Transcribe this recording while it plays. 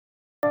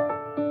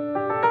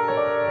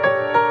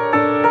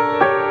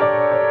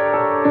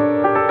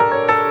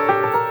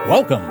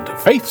Welcome to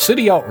Faith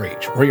City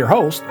Outreach, where your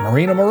host,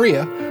 Marina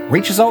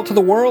reaches out to the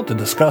world to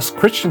discuss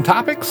Christian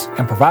topics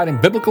and providing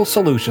biblical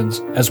solutions,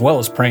 as well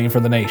as praying for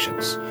the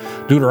nations.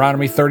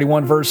 Deuteronomy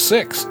 31 verse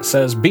 6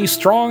 says, "Be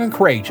strong and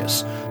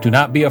courageous. Do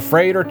not be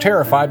afraid or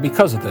terrified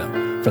because of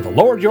them. For the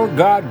Lord your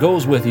God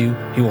goes with you.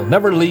 He will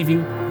never leave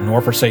you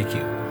nor forsake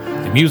you."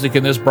 The music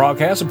in this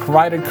broadcast is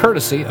provided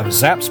courtesy of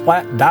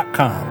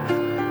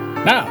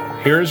Zapsplat.com.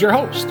 Now, here is your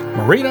host,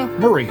 Marina.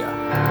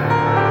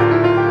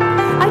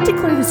 I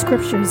declare the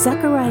scripture,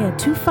 Zechariah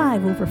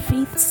 2:5, over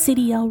Faith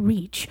City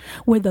Outreach,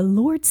 where the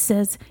Lord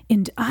says,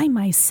 "And I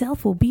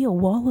myself will be a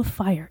wall of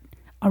fire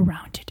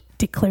around it,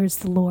 declares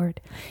the Lord,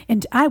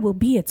 and I will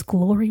be its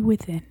glory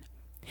within."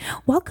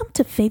 Welcome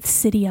to Faith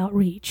City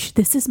Outreach.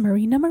 This is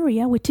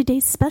Marina with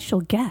today's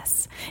special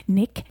guest,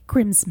 Nick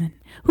Griemsmann,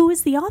 who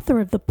is the author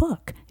of the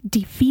book,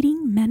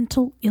 Defeating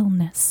Mental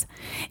Illness.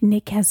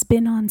 Nick has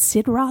been on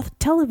Sid Roth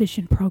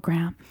television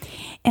program.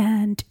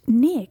 And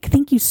Nick,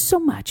 thank you so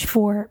much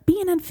for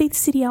being on Faith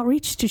City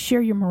Outreach to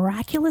share your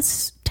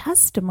miraculous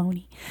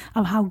testimony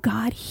of how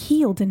God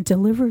healed and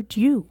delivered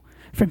you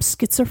from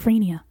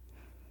schizophrenia.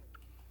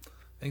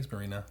 Thanks,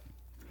 Marina.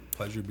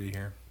 Pleasure to be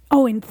here.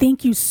 Oh, and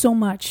thank you so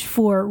much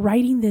for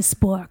writing this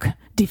book,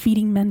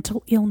 Defeating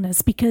Mental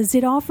Illness, because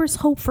it offers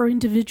hope for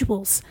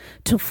individuals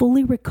to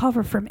fully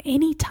recover from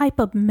any type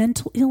of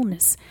mental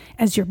illness,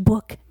 as your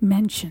book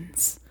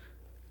mentions.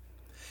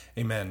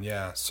 Amen.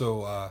 Yeah.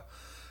 So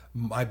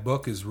my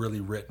book is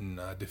really written,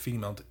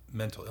 Defeating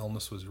Mental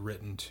Illness was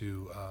written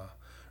to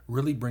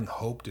really bring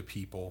hope to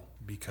people,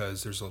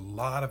 because there's a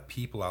lot of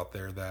people out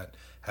there that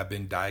have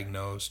been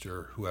diagnosed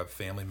or who have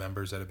family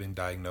members that have been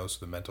diagnosed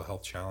with a mental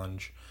health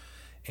challenge,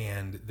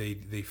 and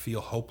they feel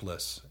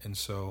hopeless. And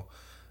so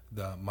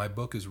my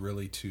book is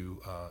really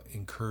to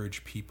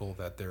encourage people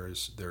that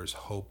there's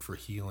hope for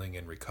healing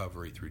and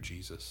recovery through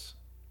Jesus.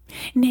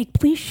 Nick,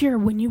 please share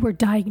when you were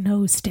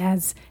diagnosed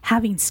as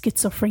having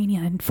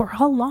schizophrenia, and for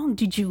how long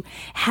did you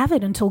have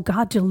it until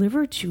God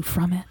delivered you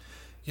from it?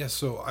 Yeah,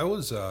 so I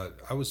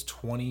was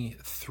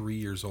 23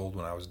 years old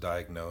when I was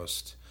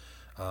diagnosed.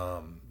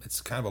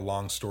 It's kind of a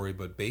long story,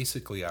 but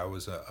basically I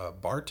was a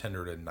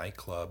bartender at a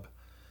nightclub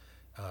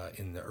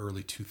in the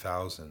early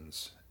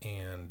 2000s,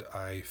 and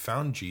I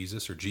found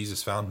Jesus, or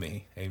Jesus found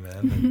me.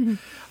 Amen.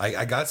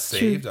 I got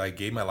saved. True. I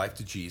gave my life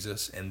to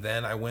Jesus, and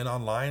then I went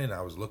online and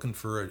I was looking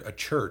for a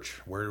church.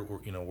 Where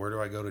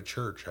do I go to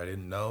church? I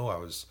didn't know. I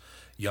was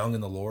young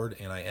in the Lord,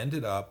 and I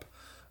ended up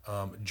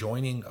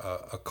joining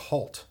a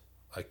cult,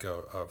 like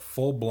a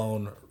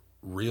full-blown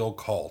real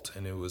cult,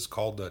 and it was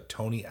called the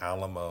Tony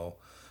Alamo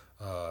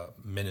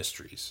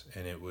Ministries,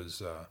 and it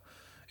was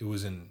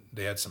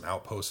they had some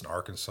outposts in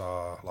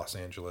Arkansas, Los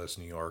Angeles,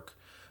 New York,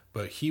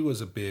 but he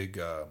was a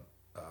big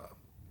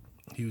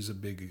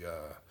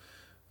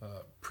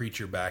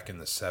preacher back in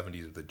the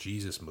 70s of the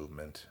Jesus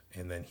movement,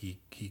 and then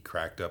he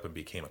cracked up and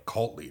became a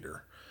cult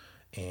leader.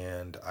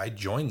 And I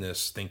joined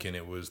this thinking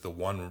it was the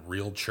one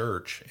real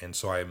church, and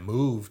so I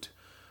moved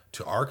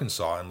to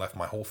Arkansas and left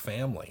my whole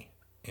family,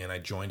 and I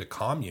joined a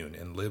commune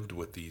and lived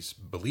with these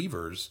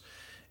believers,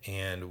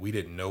 and we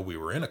didn't know we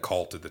were in a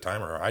cult at the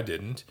time, or I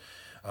didn't.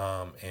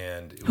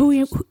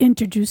 Who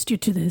introduced you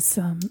to this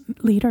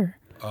leader?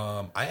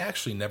 I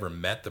actually never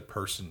met the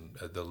person,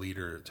 the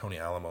leader, Tony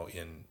Alamo,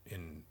 in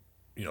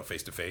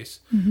face to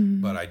face.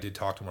 But I did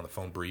talk to him on the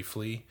phone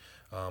briefly.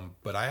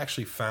 But I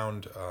actually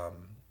found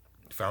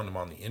him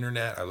on the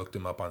internet. I looked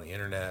him up on the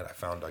internet. I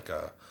found like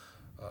a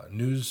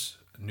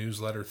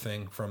newsletter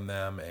thing from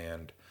them,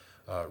 and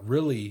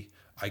really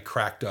I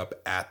cracked up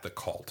at the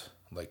cult.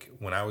 Like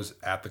when I was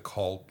at the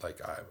cult,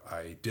 like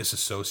I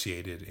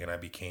disassociated and I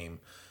became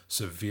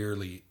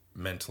severely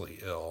mentally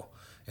ill.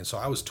 And so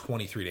I was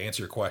 23. To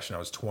answer your question, I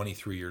was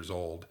 23 years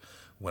old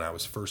when I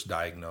was first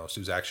diagnosed.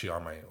 It was actually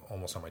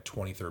almost on my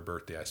 23rd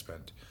birthday I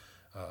spent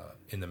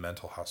in the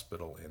mental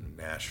hospital in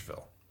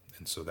Nashville.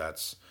 And so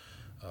that's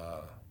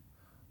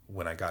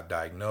when I got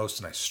diagnosed,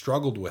 and I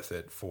struggled with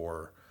it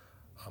for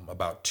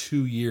about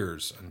 2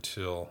 years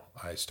until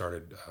I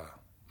started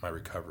my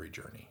recovery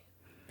journey.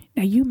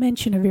 Now, you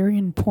mentioned a very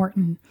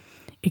important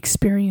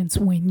experience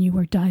when you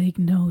were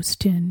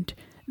diagnosed, and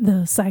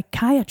the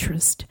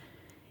psychiatrist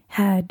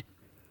had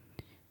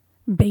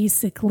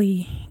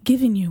basically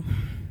given you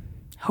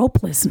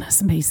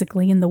hopelessness,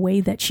 basically, in the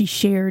way that she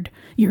shared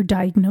your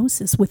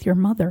diagnosis with your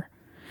mother.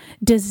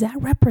 Does that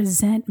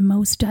represent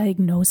most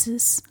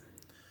diagnoses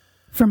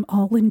from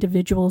all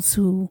individuals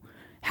who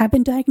have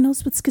been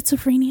diagnosed with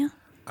schizophrenia?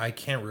 I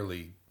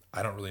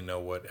don't really know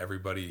what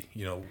everybody,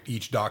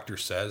 each doctor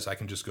says. I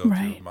can just go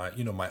right.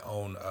 through my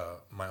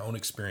own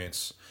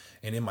experience.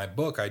 And in my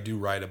book, I do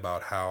write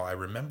about how I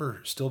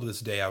remember still to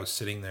this day, I was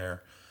sitting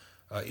there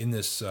in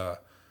this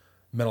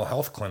mental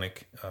health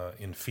clinic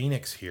in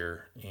Phoenix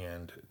here,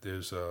 and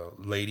there's a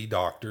lady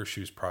doctor. She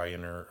was probably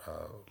in her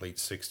late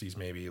 60s,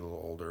 maybe a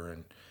little older,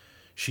 and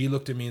she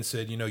looked at me and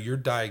said, "You're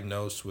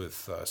diagnosed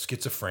with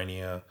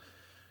schizophrenia.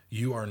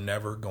 You are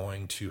never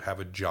going to have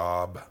a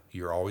job.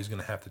 You're always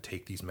going to have to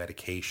take these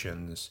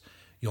medications.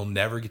 You'll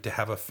never get to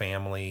have a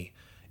family.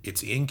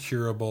 it's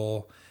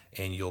incurable,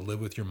 and you'll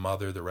live with your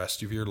mother the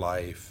rest of your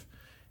life,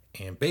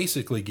 and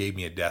basically gave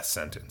me a death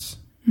sentence.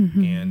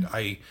 And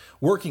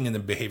working in the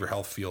behavioral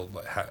health field,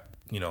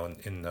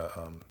 in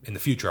the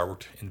future, I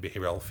worked in the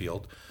behavioral health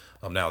field,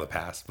 now the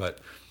past, but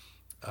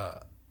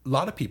a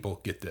lot of people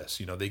get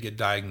this, they get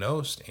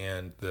diagnosed,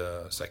 and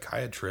the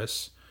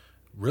psychiatrist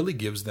really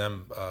gives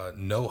them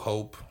no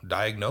hope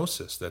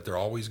diagnosis, that they're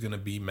always going to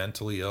be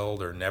mentally ill,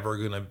 they're never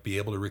going to be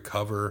able to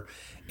recover.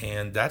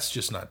 And that's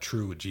just not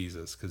true with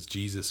Jesus, because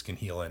Jesus can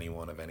heal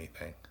anyone of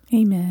anything.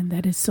 Amen.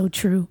 That is so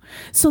true.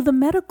 So the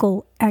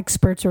medical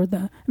experts, or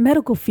the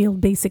medical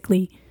field,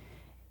 basically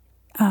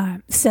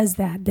says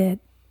that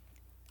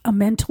a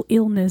mental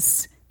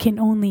illness can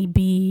only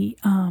be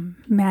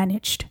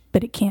managed,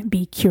 but it can't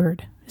be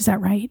cured. Is that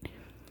right?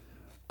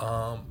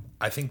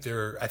 I think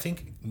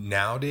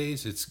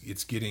nowadays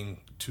it's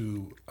getting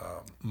to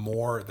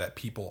more that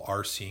people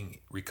are seeing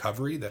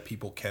recovery, that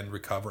people can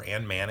recover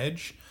and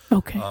manage.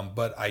 Okay.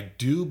 But I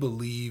do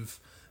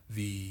believe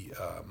the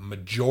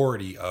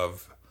majority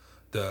of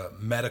the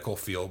medical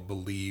field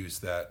believes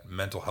that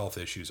mental health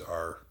issues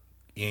are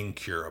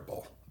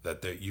incurable,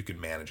 that you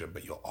can manage them,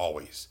 but you'll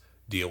always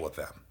deal with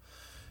them.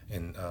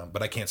 And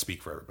but I can't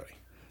speak for everybody.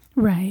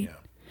 Right.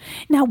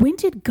 Now, when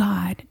did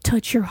God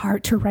touch your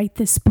heart to write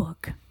this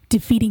book,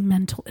 Defeating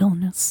Mental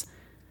Illness?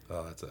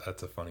 Oh,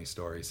 that's a funny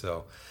story.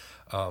 So,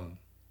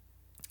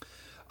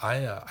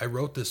 I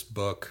wrote this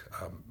book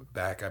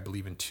back, I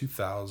believe, in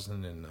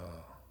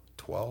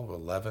 2012,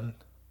 11.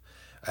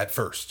 At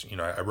first,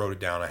 I wrote it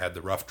down. I had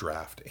the rough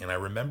draft, and I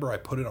remember I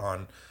put it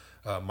on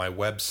my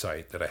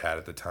website that I had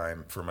at the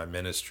time for my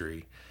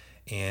ministry,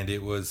 and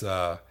it was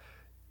an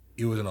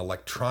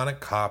electronic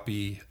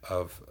copy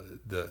of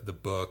the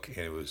book, and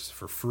it was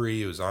for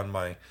free. It was on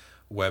my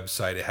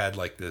website. It had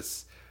like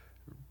this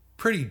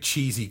pretty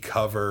cheesy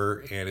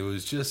cover, and it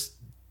was just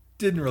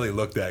didn't really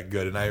look that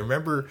good. And I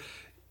remember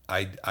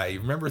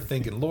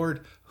thinking,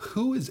 Lord,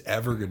 who is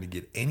ever going to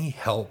get any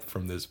help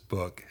from this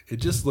book? It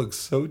just looks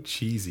so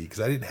cheesy,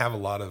 because I didn't have a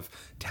lot of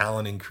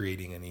talent in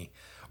creating any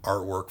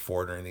artwork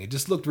for it or anything. It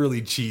just looked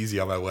really cheesy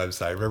on my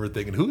website. I remember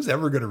thinking, who's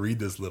ever going to read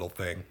this little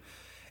thing?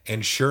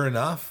 And sure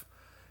enough,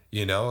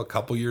 a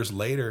couple years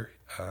later,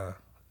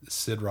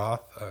 Sid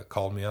Roth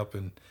called me up,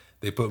 and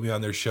they put me on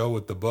their show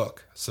with the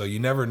book. So you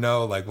never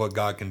know what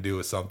God can do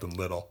with something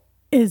little.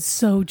 It's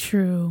so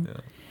true. Yeah.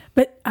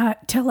 But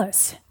tell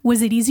us,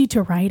 was it easy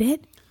to write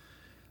it?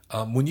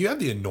 When you have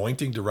the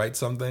anointing to write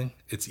something,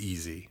 it's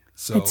easy.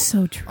 So it's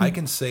so true. I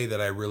can say that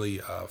I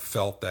really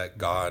felt that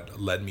God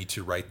led me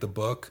to write the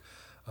book.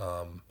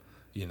 I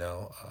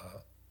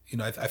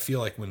feel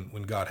like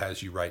when God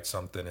has you write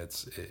something,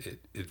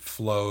 it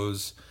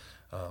flows.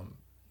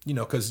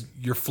 Because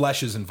your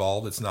flesh is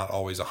involved. It's not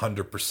always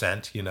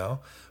 100%,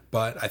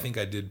 but I think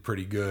I did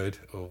pretty good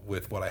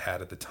with what I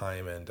had at the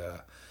time. And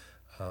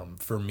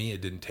for me,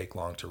 it didn't take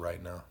long to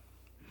write now.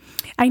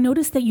 I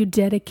noticed that you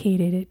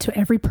dedicated it to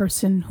every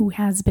person who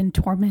has been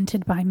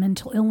tormented by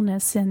mental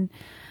illness. And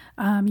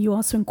you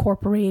also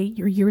incorporate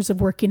your years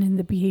of working in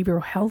the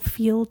behavioral health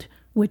field,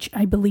 which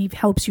I believe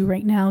helps you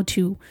right now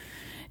to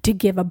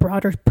give a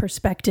broader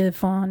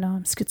perspective on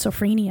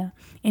schizophrenia.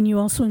 And you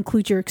also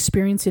include your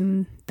experience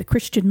in the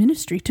Christian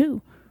ministry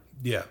too.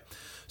 Yeah.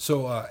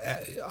 So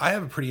I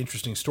have a pretty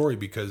interesting story,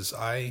 because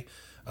I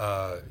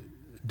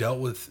dealt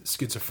with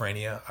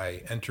schizophrenia.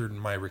 I entered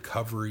my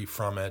recovery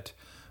from it.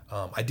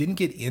 I didn't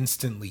get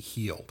instantly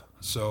healed.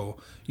 So,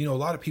 a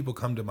lot of people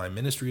come to my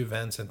ministry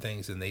events and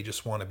things, and they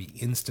just want to be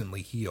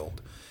instantly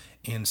healed.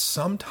 And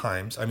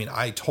sometimes,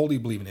 I totally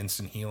believe in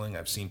instant healing.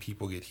 I've seen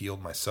people get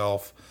healed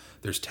myself.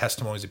 There's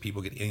testimonies that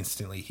people get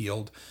instantly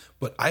healed.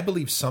 But I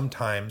believe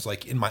sometimes,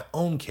 like in my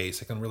own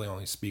case, I can really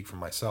only speak for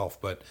myself,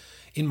 but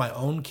in my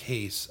own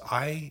case,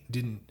 I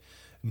didn't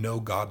know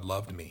God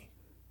loved me.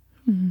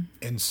 Mm-hmm.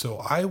 And so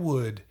I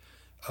would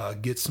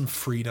get some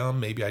freedom.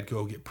 Maybe I'd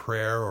go get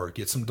prayer or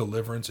get some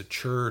deliverance at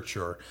church,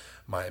 or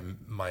my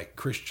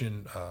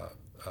Christian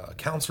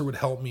counselor would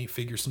help me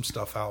figure some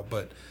stuff out.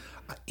 But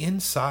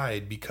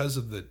inside, because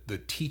of the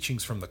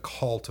teachings from the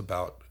cult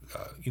about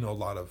a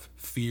lot of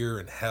fear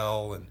and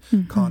hell and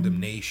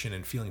condemnation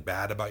and feeling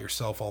bad about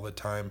yourself all the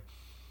time,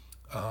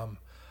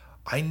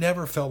 I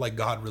never felt like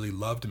God really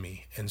loved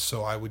me. And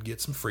so I would get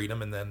some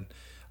freedom, and then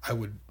I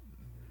would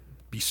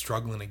be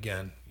struggling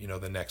again,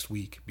 the next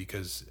week,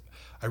 because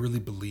I really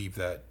believe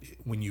that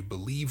when you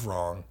believe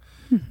wrong,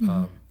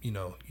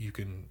 you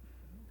can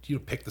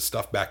pick the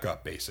stuff back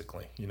up,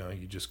 basically. You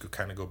just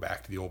kind of go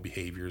back to the old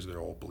behaviors, their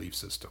old belief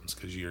systems,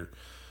 because you're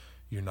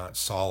not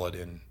solid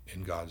in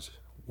God's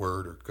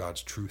word or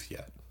God's truth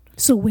yet.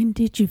 So when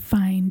did you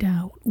find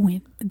out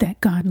that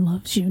God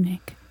loves you,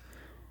 Nick?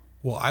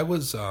 Well, I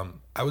was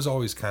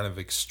always kind of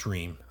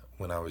extreme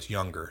when I was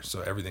younger.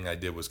 So everything I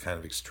did was kind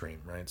of extreme,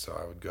 right? So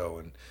I would go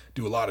and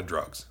do a lot of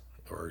drugs,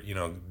 or,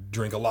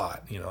 drink a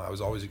lot. I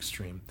was always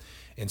extreme.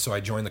 And so I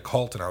joined the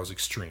cult, and I was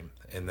extreme.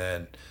 And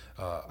then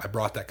I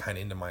brought that kind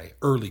of into my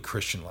early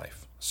Christian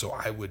life. So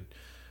I would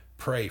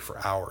pray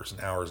for hours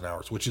and hours and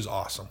hours, which is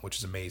awesome, which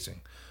is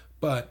amazing.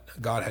 But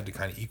God had to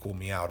kind of equal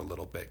me out a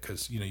little bit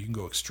because, you can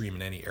go extreme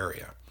in any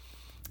area.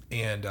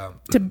 And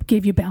to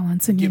give you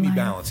balance in your life. Give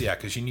me balance, yeah,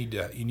 because you need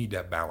to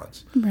have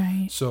balance.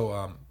 Right.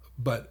 So,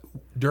 but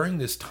during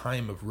this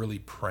time of really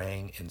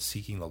praying and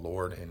seeking the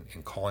Lord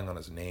and calling on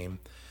His name,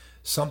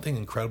 something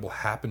incredible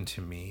happened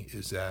to me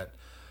is that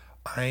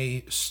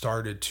I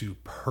started to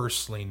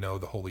personally know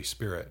the Holy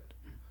Spirit.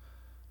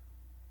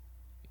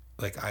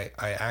 Like I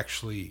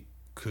actually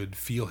could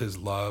feel His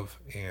love,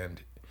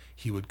 and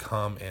He would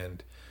come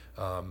and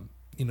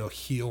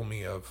heal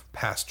me of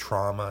past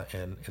trauma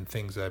and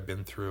things that I've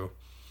been through.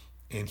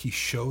 And He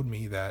showed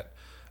me that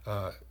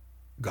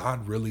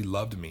God really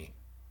loved me.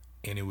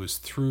 And it was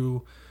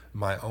through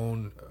my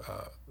own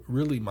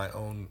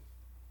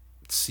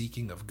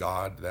seeking of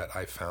God that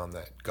I found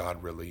that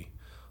God really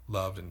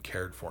loved and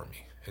cared for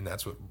me. And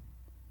that's what,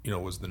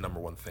 was the number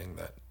one thing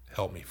that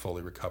helped me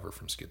fully recover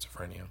from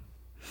schizophrenia.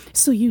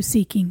 So you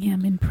seeking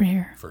Him in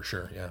prayer. For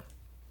sure, yeah.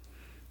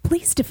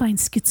 Please define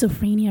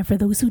schizophrenia for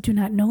those who do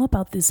not know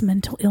about this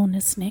mental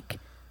illness, Nick.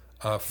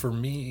 For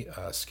me,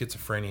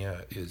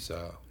 schizophrenia is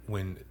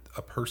when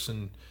a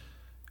person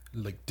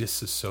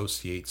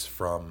disassociates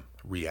from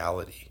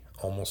reality.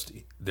 Almost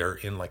they're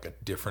in a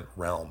different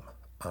realm.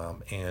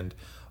 And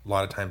a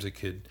lot of times it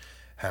could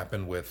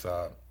happen with,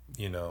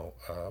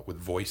 with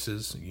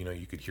voices.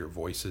 You could hear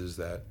voices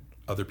that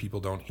other people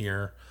don't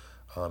hear.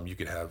 You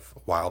could have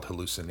wild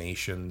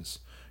hallucinations.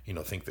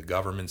 Think the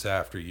government's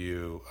after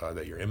you,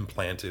 that you're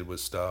implanted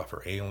with stuff,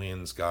 or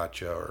aliens got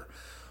you, or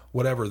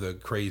whatever the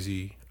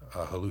crazy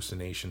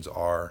hallucinations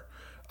are.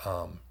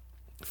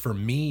 For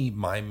me,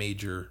 my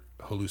major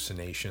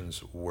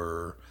hallucinations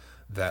were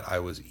that I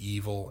was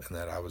evil and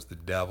that I was the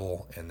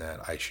devil and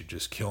that I should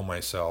just kill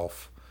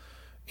myself.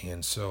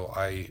 And so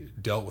I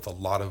dealt with a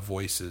lot of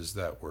voices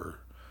that were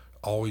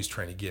always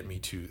trying to get me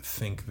to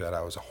think that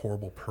I was a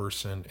horrible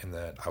person and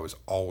that I was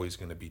always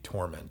going to be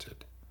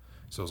tormented.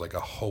 So it was like a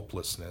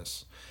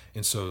hopelessness.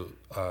 And so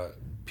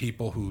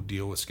people who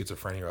deal with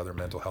schizophrenia or other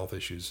mental health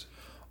issues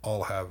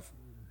all have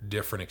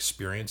different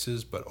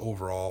experiences, but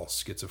overall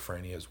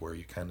schizophrenia is where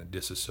you kind of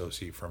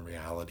disassociate from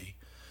reality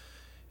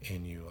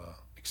and you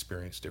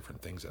experience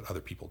different things that other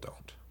people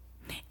don't.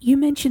 You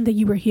mentioned that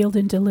you were healed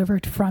and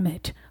delivered from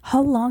it.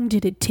 How long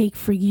did it take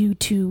for you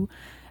to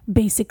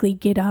basically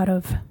get out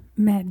of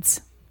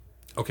meds?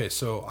 Okay,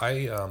 so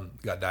I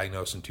got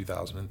diagnosed in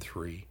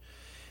 2003,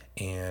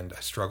 and I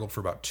struggled for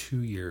about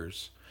 2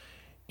 years,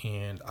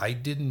 and I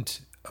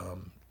didn't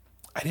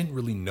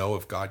really know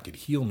if God could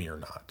heal me or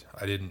not.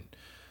 I didn't,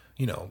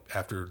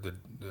 after the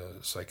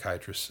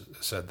psychiatrist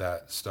said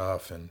that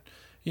stuff and,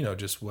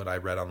 just what I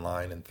read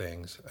online and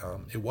things.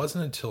 It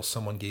wasn't until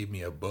someone gave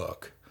me a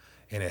book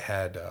and it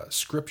had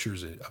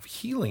scriptures of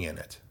healing in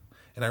it.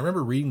 And I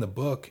remember reading the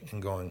book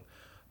and going,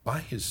 by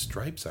His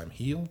stripes I'm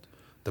healed.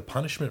 The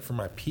punishment for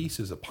my peace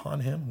is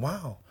upon Him.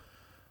 Wow.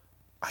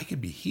 I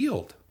could be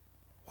healed.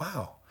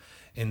 Wow.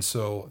 And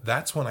so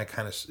that's when I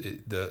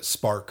the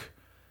spark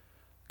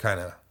kind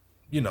of,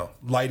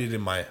 lighted in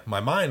my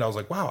mind. I was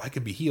like, wow, I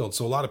could be healed.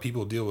 So a lot of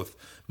people who deal with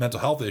mental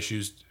health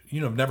issues,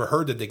 have never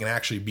heard that they can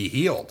actually be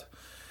healed.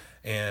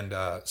 And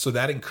so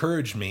that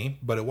encouraged me,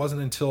 but it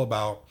wasn't until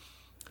about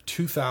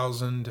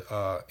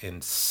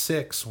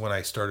 2006 when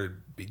I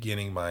started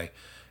beginning my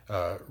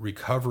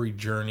recovery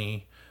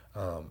journey.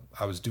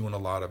 I was doing a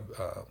lot of,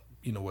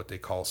 what they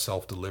call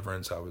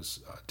self-deliverance. I was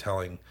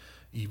telling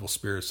evil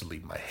spirits to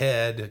leave my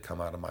head,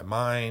 come out of my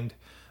mind.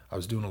 I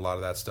was doing a lot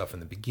of that stuff in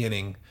the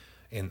beginning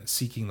and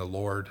seeking the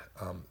Lord.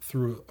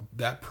 Through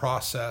that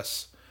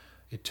process,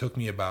 it took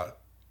me about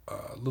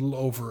a little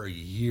over a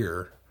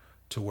year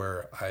to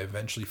where I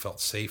eventually felt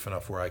safe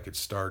enough where I could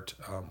start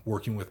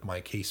working with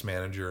my case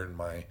manager and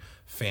my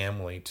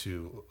family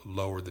to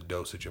lower the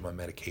dosage of my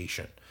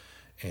medication.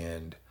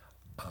 And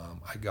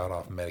I got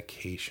off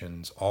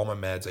medications, all my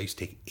meds. I used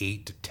to take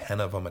 8 to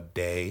 10 of them a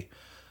day.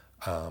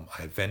 I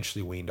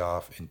eventually weaned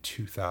off in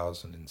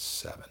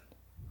 2007.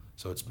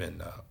 So it's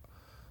been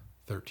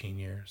 13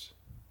 years.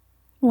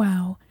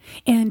 Wow.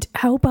 And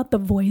how about the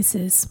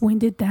voices? When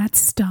did that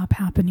stop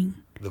happening?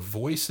 The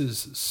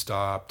voices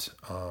stopped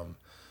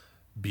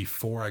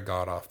before I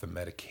got off the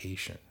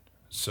medication.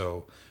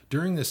 So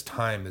during this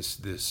time,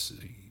 this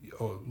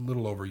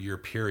little over a year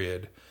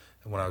period,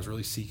 when I was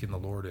really seeking the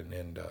Lord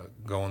and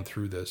going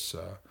through this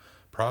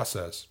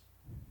process,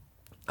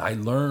 I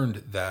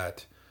learned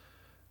that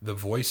the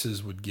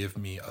voices would give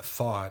me a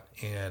thought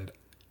and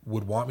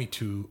would want me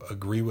to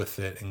agree with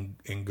it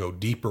and go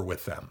deeper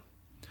with them.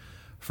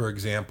 For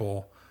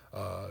example,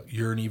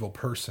 you're an evil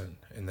person.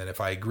 And then if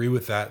I agree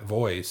with that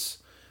voice,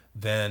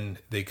 then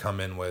they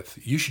come in with,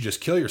 you should just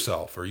kill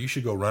yourself, or you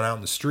should go run out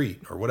in the street,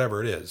 or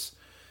whatever it is.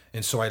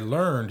 And so I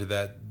learned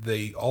that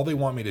all they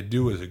want me to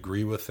do is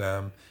agree with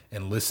them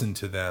and listen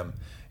to them.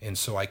 And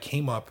so I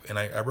came up and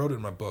I wrote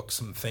in my book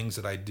some things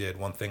that I did.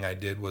 One thing I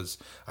did was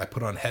I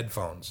put on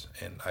headphones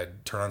and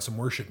I'd turn on some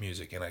worship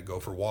music and I'd go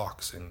for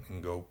walks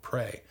and go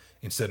pray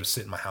instead of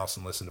sit in my house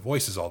and listen to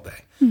voices all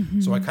day.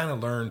 Mm-hmm. So I kind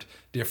of learned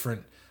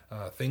different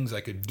things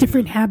I could do.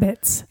 Different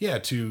habits. Yeah,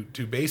 to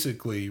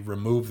basically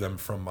remove them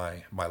from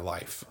my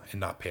life and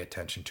not pay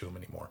attention to them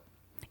anymore.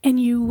 And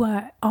you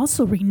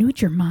also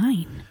renewed your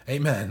mind.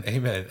 Amen.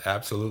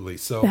 Absolutely.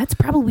 So that's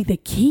probably the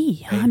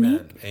key, huh,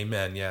 Nick?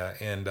 Amen. Yeah.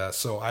 And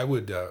so I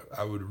would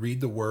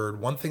read the Word.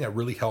 One thing that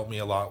really helped me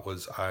a lot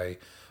was I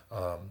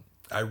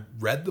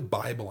read the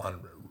Bible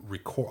on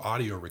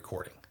audio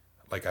recording.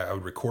 Like I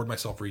would record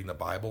myself reading the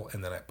Bible,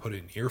 and then I put it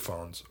in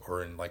earphones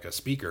or in like a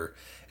speaker,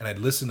 and I'd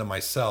listen to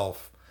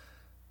myself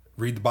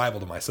read the Bible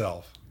to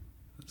myself.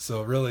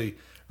 So it really,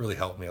 really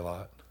helped me a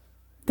lot.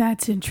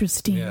 That's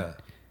interesting. Yeah.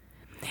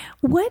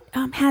 What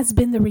has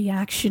been the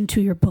reaction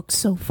to your book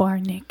so far,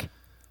 Nick?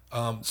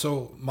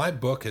 So my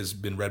book has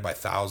been read by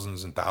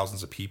thousands and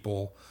thousands of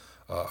people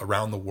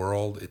around the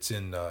world. It's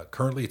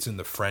currently it's in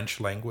the French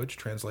language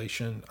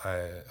translation.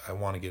 I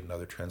want to get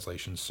another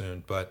translation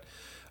soon, but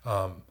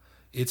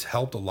it's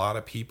helped a lot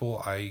of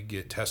people. I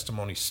get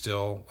testimonies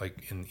still,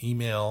 like in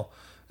email.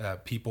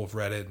 People have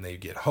read it and they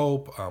get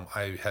hope.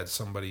 I had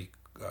somebody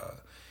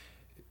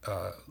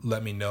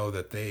let me know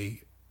that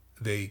they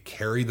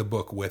carry the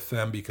book with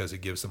them because it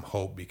gives them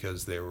hope,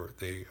 because they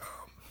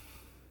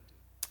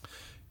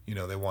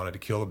wanted to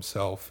kill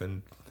themselves,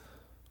 and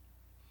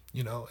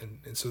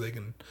so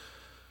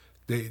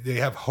they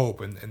have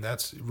hope, and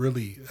that's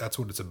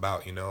what it's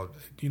about.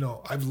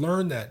 I've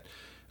learned that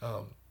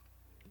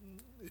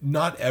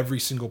not every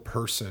single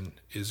person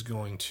is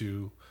going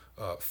to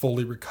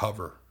fully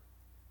recover.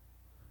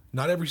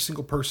 Not every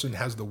single person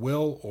has the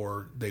will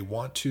or they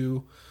want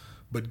to,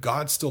 but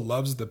God still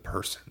loves the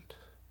person.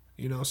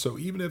 So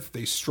even if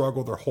they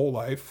struggle their whole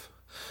life,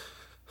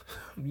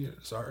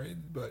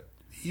 but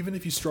even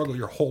if you struggle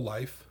your whole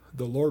life,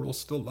 the Lord will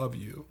still love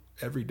you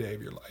every day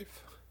of your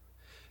life.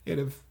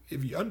 And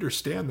if you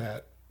understand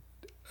that,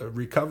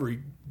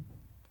 recovery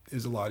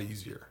is a lot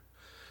easier.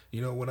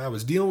 When I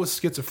was dealing with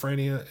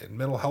schizophrenia and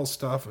mental health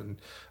stuff,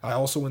 and I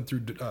also went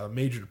through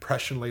major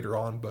depression later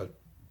on, but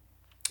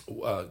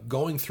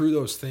going through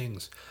those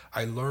things,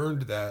 I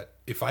learned that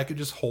if I could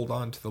just hold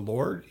on to the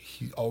Lord,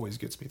 He always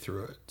gets me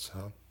through it.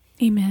 So.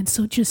 Amen.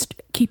 So just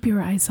keep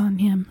your eyes on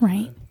Him,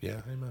 right?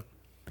 Yeah, amen.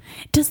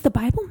 Does the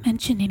Bible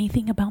mention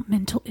anything about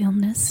mental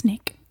illness,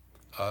 Nick?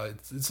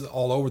 It's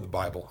all over the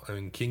Bible. I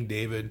mean, King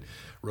David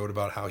wrote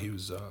about how he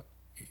was,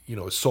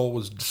 his soul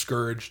was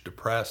discouraged,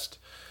 depressed.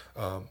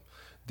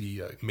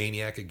 The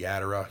maniac of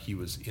Gadara, he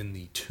was in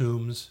the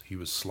tombs. He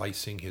was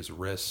slicing his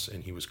wrists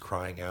and he was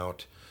crying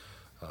out.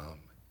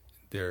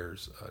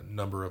 There's a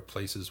number of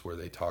places where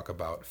they talk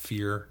about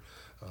fear,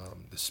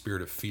 the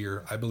spirit of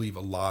fear. I believe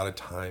a lot of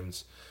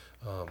times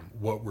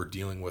what we're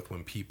dealing with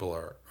when people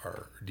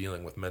are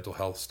dealing with mental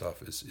health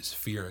stuff is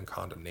fear and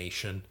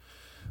condemnation.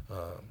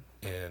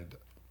 And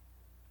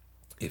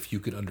if you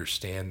could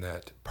understand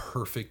that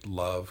perfect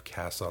love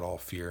casts out all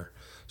fear.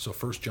 So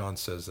 1 John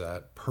says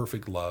that,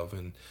 perfect love.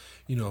 And,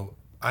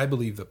 I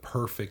believe that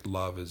perfect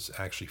love is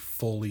actually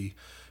fully,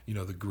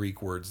 the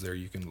Greek words there,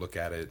 you can look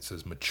at it. It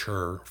says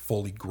mature,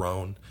 fully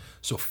grown.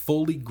 So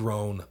fully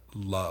grown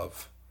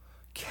love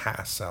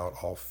casts out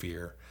all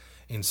fear.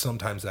 And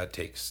sometimes that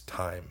takes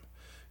time.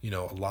 A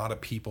lot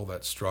of people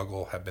that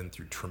struggle have been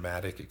through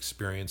traumatic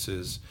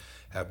experiences,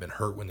 have been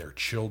hurt when they're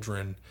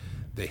children.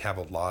 They have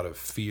a lot of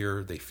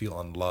fear. They feel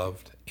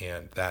unloved.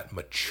 And that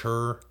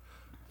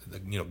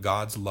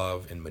God's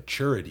love and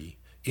maturity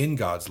in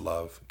God's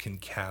love can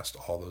cast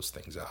all those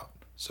things out.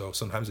 So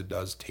sometimes it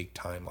does take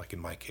time, like in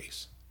my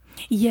case.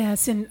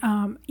 Yes, and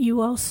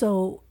you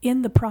also,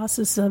 in the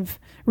process of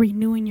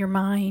renewing your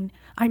mind,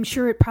 I'm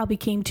sure it probably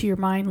came to your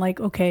mind like,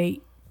 okay,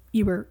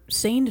 you were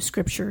saying the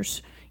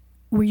scriptures.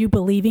 Were you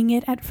believing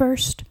it at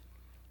first?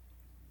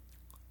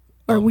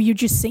 Or were you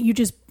just saying,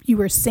 you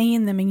were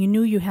saying them and you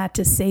knew you had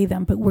to say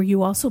them, but were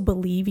you also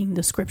believing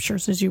the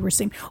scriptures as you were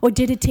saying? Or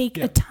did it take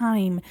a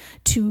time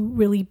to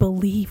really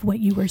believe what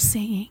you were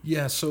saying?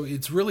 Yeah, so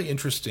it's really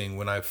interesting.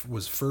 When I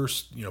was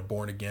first,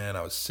 born again,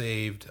 I was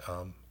saved.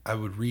 I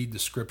would read the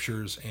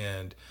scriptures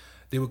and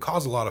they would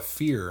cause a lot of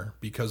fear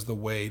because the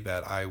way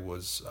that I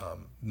was,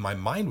 my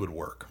mind would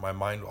work. My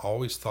mind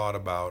always thought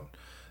about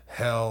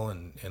hell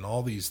and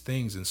all these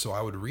things. And so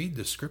I would read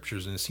the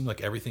scriptures and it seemed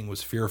like everything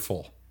was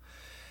fearful.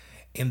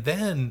 And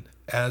then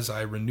as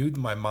I renewed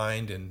my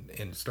mind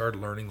and started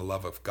learning the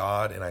love of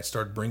God, and I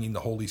started bringing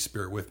the Holy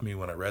Spirit with me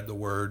when I read the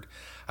Word,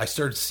 I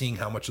started seeing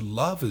how much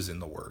love is in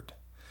the Word.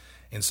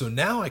 And so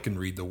now I can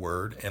read the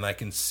Word and I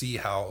can see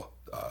how,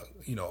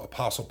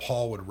 Apostle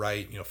Paul would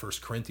write, 1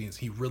 Corinthians,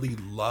 he really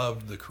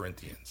loved the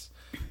Corinthians.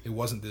 It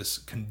wasn't this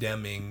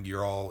condemning,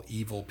 you're all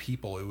evil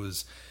people. It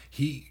was,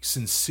 he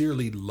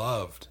sincerely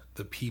loved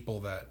the people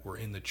that were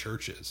in the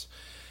churches.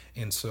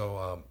 And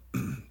so,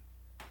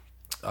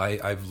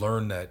 I've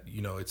learned that,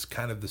 it's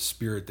kind of the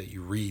spirit that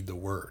you read the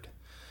Word.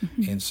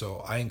 Mm-hmm. And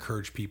so I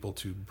encourage people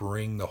to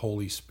bring the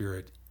Holy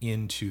Spirit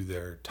into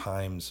their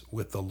times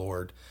with the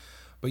Lord.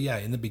 But yeah,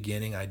 in the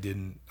beginning,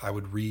 I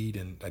would read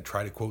and I'd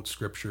try to quote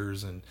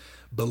scriptures and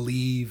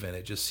believe, and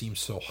it just seemed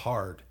so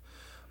hard.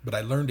 But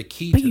I learned a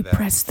key But to you that.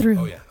 pressed through.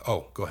 Oh, yeah.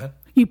 Oh, go ahead.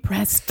 You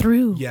pressed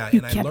through. Yeah, you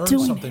and I kept learned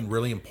doing something it.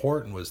 really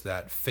important was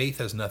that faith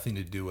has nothing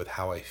to do with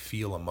how I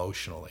feel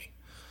emotionally.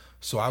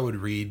 So I would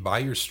read, by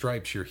your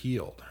stripes you're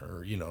healed,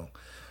 or,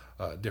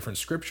 different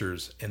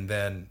scriptures, and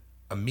then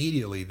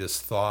immediately this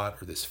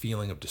thought or this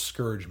feeling of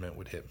discouragement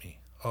would hit me.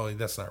 Oh,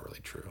 that's not really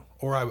true.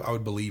 Or I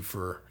would believe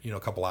for, a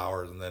couple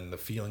hours, and then the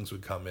feelings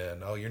would come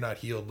in. Oh, you're not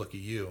healed, look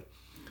at you.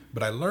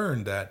 But I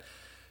learned that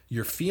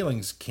your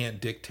feelings can't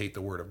dictate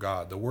the Word of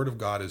God. The Word of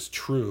God is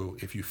true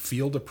if you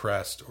feel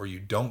depressed or you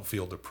don't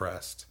feel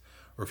depressed,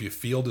 or if you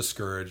feel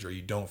discouraged or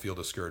you don't feel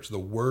discouraged. The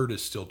Word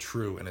is still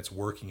true and it's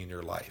working in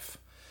your life.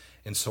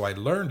 And so I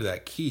learned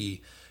that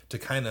key to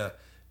kind of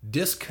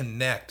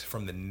disconnect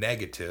from the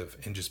negative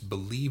and just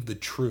believe the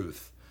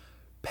truth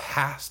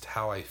past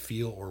how I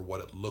feel or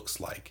what it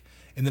looks like.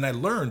 And then I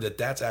learned that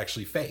that's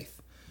actually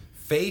faith.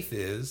 Faith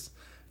is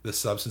the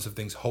substance of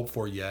things hoped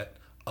for yet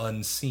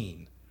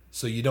unseen.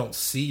 So you don't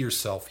see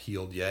yourself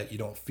healed yet, you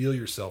don't feel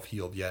yourself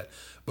healed yet,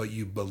 but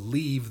you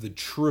believe the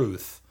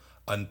truth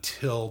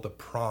until the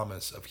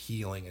promise of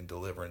healing and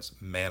deliverance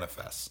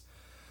manifests.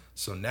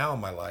 So now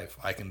in my life,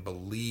 I can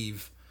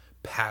believe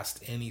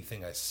past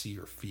anything I see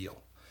or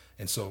feel.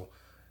 And so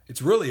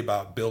it's really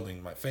about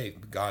building my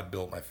faith. God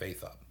built my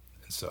faith up.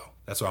 And so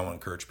that's why I want to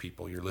encourage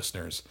people, your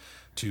listeners,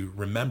 to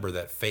remember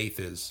that faith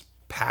is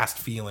past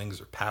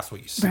feelings or past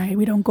what you see. Right.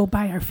 We don't go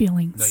by our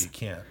feelings. No, you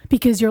can't.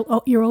 Because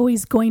you're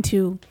always going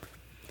to,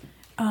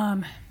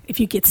 if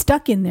you get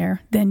stuck in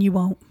there, then you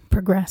won't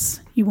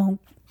progress. You won't.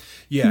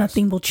 Yes.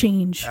 Nothing will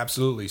change.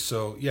 Absolutely.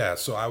 So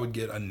I would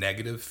get a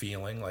negative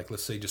feeling, like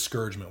let's say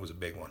discouragement was a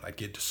big one. I'd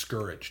get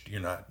discouraged.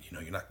 You're not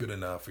good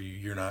enough, or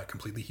you're not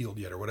completely healed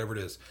yet, or whatever it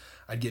is.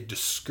 I'd get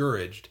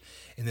discouraged,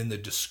 and then the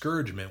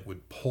discouragement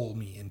would pull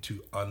me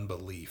into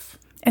unbelief.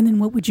 And then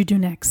what would you do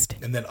next?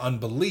 And then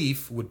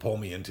unbelief would pull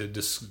me into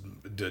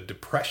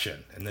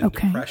depression, and then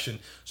depression.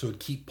 So it would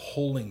keep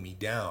pulling me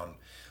down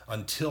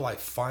until I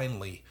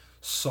finally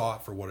saw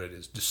it for what it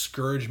is.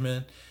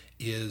 Discouragement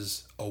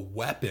is a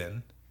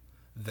weapon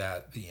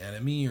that the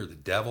enemy or the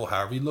devil,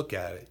 however you look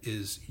at it,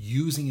 is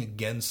using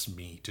against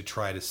me to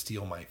try to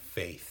steal my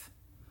faith.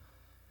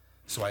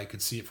 So I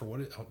could see it for what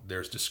it is. Oh,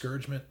 there's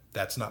discouragement.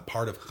 That's not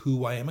part of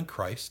who I am in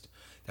Christ.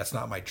 That's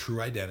not my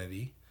true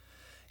identity.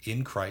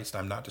 In Christ,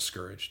 I'm not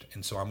discouraged.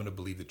 And so I'm going to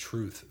believe the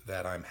truth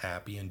that I'm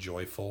happy and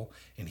joyful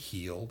and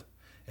healed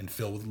and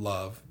filled with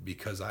love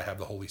because I have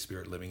the Holy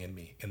Spirit living in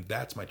me. And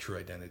that's my true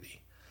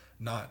identity,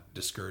 not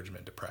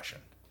discouragement, depression.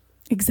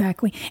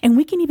 Exactly. And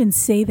we can even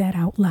say that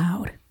out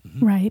loud,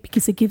 right?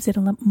 Because it gives it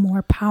a lot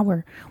more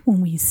power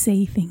when we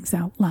say things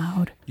out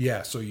loud.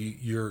 Yeah, so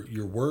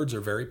your words are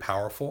very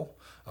powerful.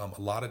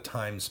 A lot of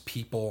times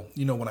people,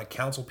 when I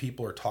counsel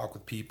people or talk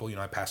with people,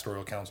 I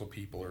pastoral counsel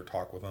people or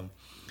talk with them,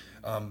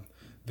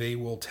 they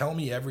will tell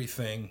me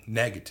everything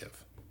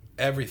negative.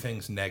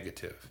 Everything's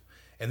negative.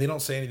 And they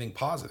don't say anything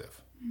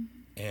positive.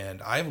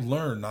 And I've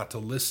learned not to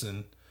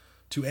listen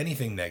to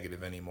anything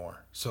negative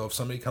anymore. So if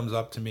somebody comes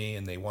up to me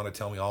and they want to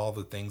tell me all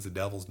the things the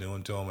devil's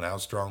doing to them and how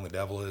strong the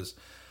devil is,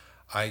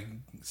 I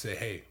say,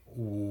 hey,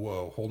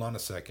 whoa, hold on a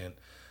second.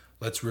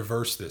 Let's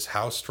reverse this.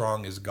 How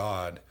strong is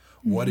God?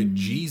 What did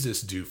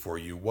Jesus do for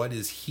you? What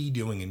is he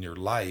doing in your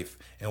life?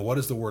 And what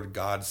does the word of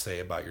God say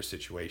about your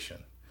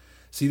situation?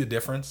 See the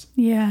difference?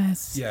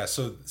 Yes. Yeah,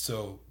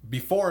 so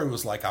before it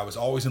was like I was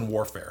always in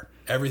warfare.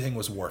 Everything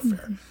was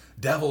warfare.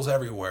 Devils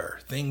everywhere.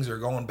 Things are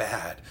going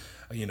bad.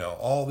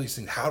 All these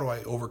things. How do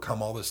I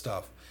overcome all this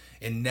stuff?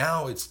 And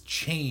now it's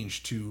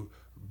changed to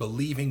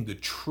believing the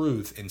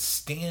truth and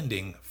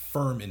standing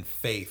firm in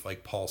faith,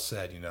 like Paul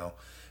said,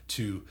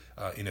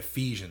 in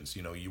Ephesians,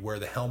 you wear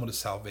the helmet of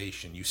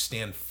salvation. You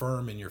stand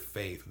firm in your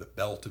faith, the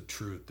belt of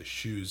truth, the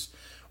shoes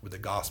with the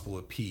gospel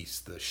of peace,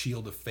 the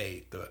shield of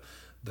faith,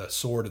 the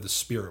sword of the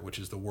Spirit, which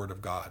is the word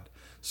of God.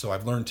 So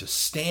I've learned to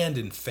stand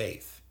in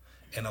faith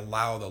and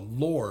allow the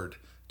Lord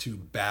to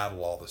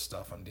battle all the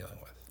stuff I'm dealing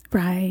with.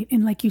 Right.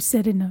 And like you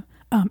said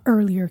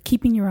earlier,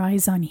 keeping your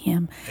eyes on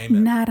him,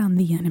 Amen. Not on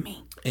the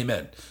enemy.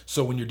 Amen.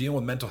 So when you're dealing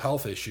with mental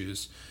health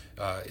issues,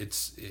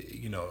 it's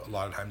a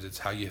lot of times it's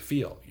how you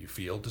feel. You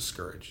feel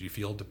discouraged. You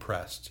feel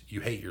depressed.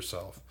 You hate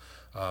yourself.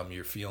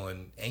 You're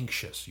feeling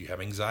anxious. You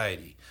have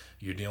anxiety.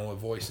 You're dealing with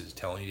voices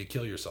telling you to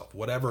kill yourself.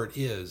 Whatever it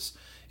is,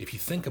 if you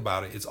think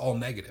about it, it's all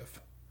negative.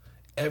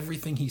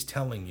 Everything he's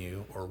telling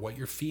you or what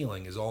you're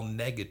feeling is all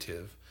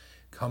negative,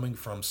 coming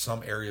from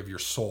some area of your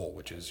soul,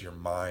 which is your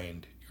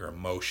mind, your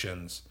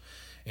emotions.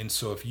 And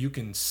so if you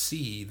can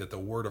see that the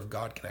word of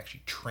God can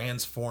actually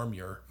transform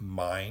your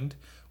mind,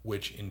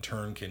 which in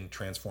turn can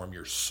transform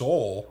your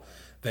soul,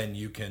 then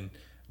you can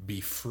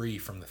be free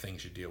from the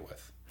things you deal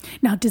with.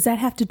 Now, does that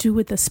have to do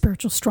with the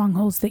spiritual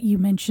strongholds that you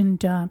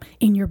mentioned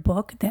in your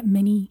book, that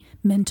many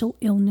mental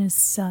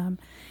illness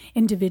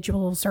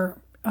individuals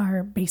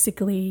are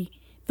basically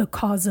the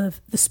cause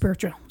of the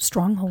spiritual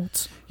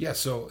strongholds? Yeah,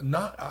 so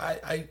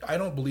I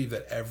don't believe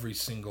that every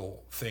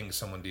single thing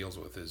someone deals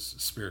with is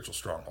spiritual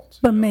strongholds.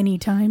 But many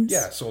times?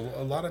 Yeah, so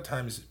a lot of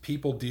times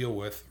people deal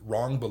with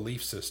wrong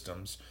belief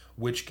systems,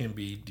 which can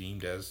be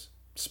deemed as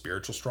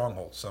spiritual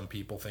stronghold. Some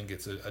people think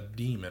it's a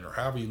demon, or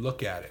however you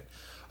look at it.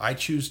 I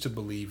choose to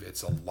believe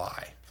it's a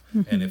lie.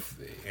 And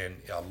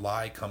a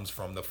lie comes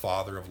from the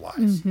father of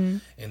lies.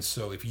 And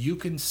so if you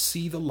can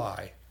see the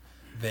lie,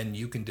 then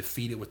you can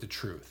defeat it with the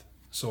truth.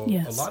 So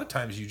a lot of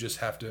times you just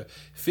have to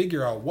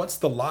figure out what's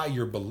the lie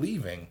you're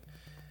believing,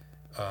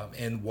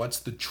 and what's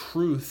the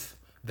truth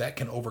that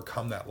can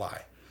overcome that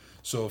lie.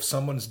 So if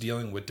someone's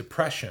dealing with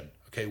depression,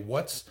 okay,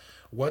 what's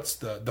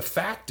the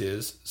fact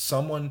is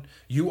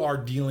you are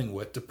dealing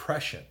with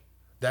depression.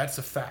 That's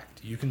a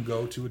fact. You can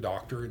go to a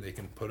doctor and they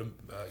can put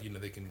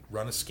they can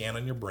run a scan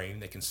on your brain.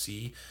 They can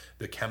see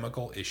the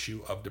chemical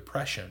issue of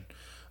depression.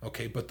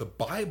 Okay, but the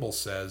Bible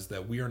says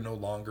that we are no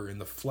longer in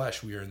the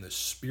flesh, we are in the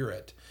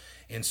spirit.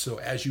 And so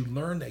as you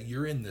learn that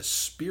you're in the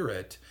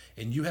spirit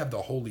and you have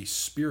the Holy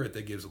Spirit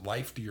that gives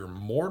life to your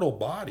mortal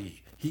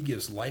body, he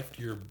gives life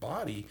to your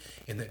body,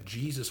 and that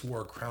Jesus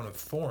wore a crown of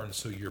thorns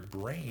so your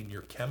brain,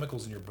 your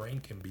chemicals in your brain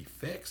can be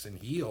fixed and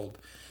healed,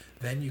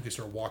 then you can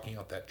start walking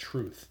out that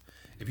truth.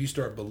 If you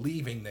start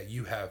believing that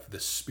you have the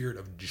spirit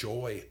of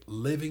joy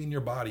living in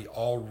your body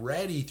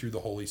already through the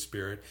Holy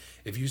Spirit,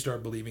 if you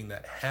start believing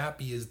that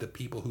happy is the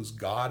people whose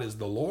God is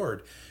the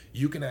Lord,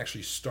 you can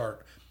actually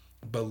start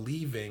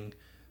believing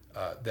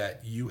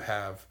that you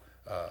have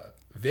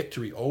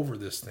victory over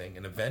this thing,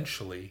 and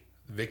eventually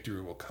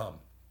victory will come.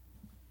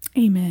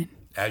 Amen.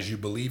 As you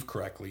believe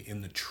correctly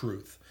in the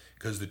truth,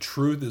 because the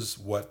truth is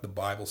what the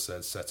Bible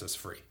says sets us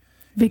free.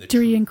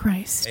 Victory in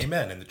Christ.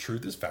 Amen. And the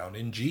truth is found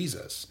in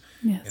Jesus.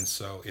 Yes. And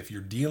so if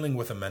you're dealing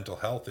with a mental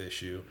health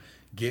issue,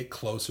 get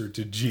closer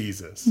to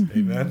Jesus.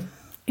 Amen.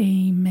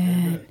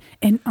 Amen.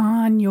 And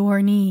on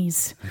your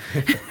knees.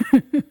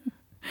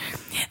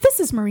 This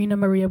is Marina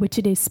Maria with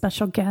today's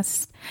special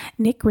guest,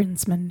 Nick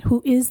Griemsmann,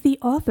 who is the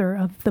author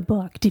of the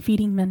book,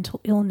 Defeating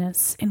Mental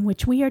Illness, in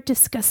which we are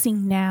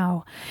discussing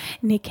now.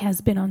 Nick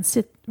has been on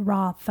Sid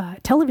Roth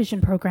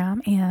television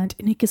program, and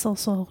Nick is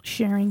also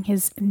sharing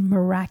his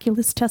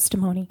miraculous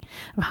testimony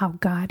of how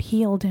God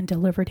healed and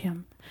delivered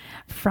him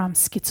from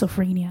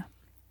schizophrenia.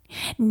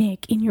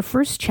 Nick, in your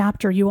first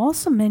chapter, you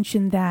also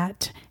mentioned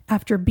that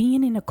after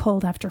being in a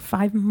cult after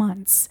 5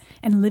 months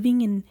and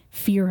living in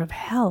fear of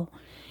hell,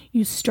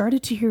 you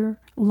started to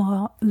hear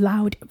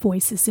loud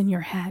voices in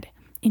your head,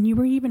 and you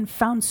were even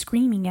found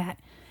screaming at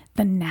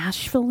the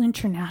Nashville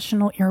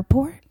International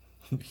Airport.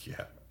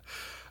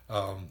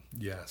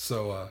 Yeah.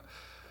 So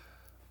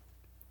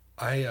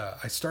I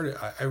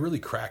really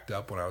cracked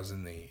up when I was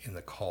in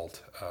the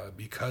cult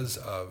because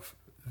of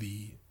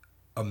the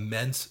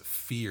immense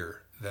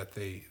fear that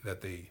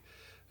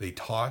they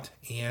taught,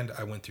 and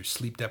I went through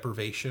sleep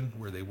deprivation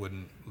where they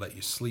wouldn't let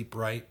you sleep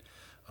right.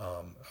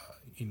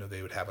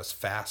 They would have us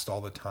fast all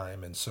the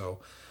time. And so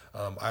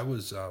I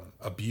was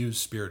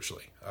abused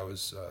spiritually. I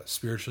was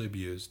spiritually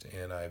abused,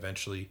 and I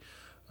eventually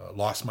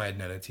lost my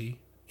identity.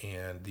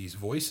 And these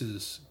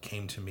voices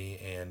came to me,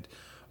 and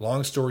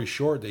long story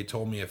short, they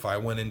told me if I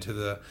went into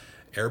the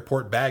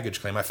airport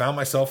baggage claim, I found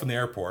myself in the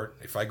airport.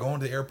 If I go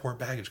into the airport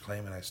baggage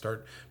claim and I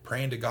start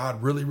praying to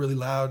God really, really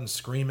loud and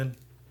screaming,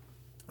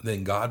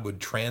 then God would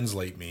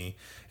translate me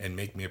and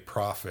make me a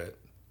prophet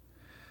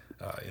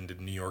into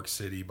New York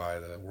City by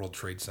the World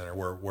Trade Center,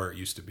 where it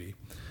used to be,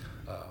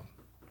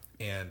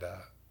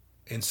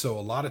 and so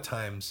a lot of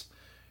times,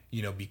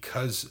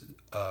 because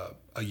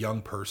a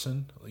young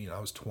person, I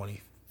was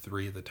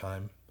 23 at the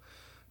time,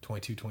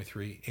 22,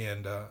 23,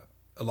 and a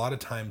lot of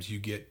times you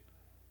get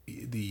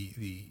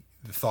the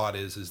thought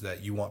is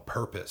that you want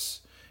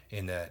purpose,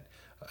 and that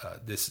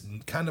this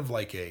kind of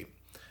like a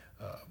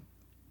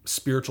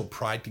spiritual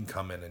pride can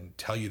come in and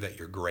tell you that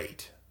you're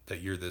great,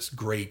 that you're this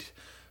great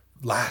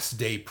last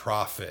day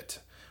prophet,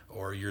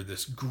 or you're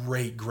this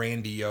great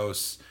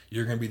grandiose,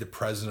 you're going to be the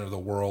president of the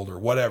world, or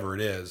whatever it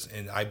is.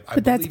 And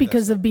but that's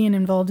because of being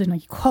involved in a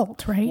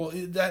cult, right? Well,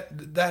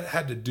 that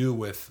had to do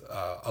with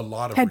a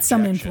lot of had rejection.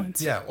 some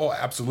influence. Yeah. Oh,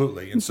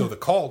 absolutely. And so the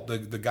cult,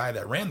 the guy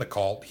that ran the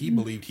cult, he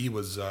believed he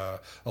was a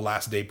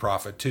last day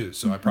prophet too.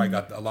 So I probably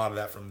got a lot of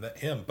that from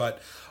him,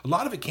 but a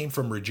lot of it came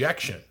from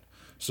rejection.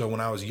 So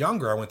when I was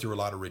younger, I went through a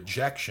lot of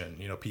rejection.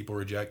 People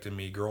rejected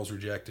me, girls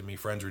rejected me,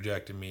 friends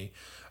rejected me.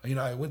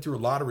 I went through a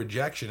lot of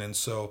rejection. And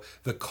so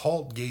the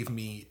cult gave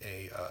me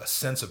a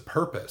sense of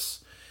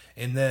purpose.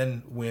 And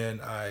then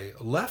when I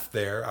left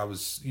there, I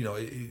was,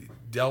 it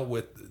dealt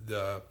with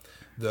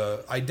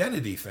the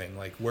identity thing.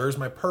 Like, where's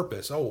my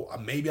purpose? Oh,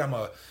 maybe I'm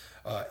a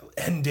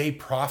end day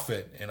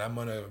prophet and I'm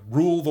going to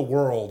rule the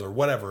world, or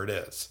whatever it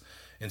is.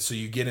 And so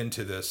you get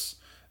into this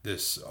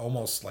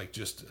almost like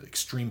just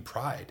extreme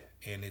pride.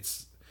 And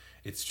it's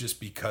just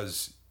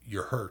because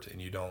you're hurt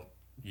and you don't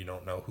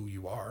know who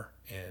you are,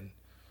 and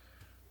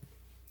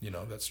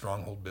that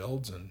stronghold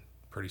builds, and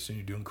pretty soon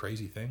you're doing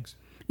crazy things.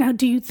 Now,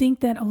 do you think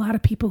that a lot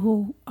of people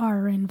who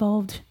are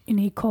involved in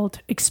a cult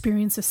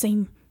experience the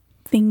same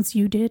things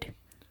you did?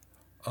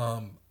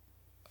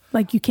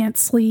 Like you can't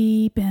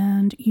sleep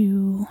and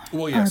you...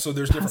 Well, yeah, so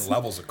there's different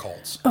levels of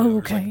cults. Oh,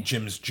 okay. There's like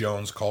Jim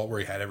Jones cult, where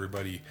he had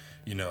everybody,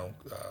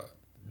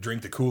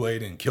 drink the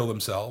Kool-Aid and kill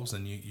themselves.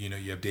 And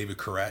you have David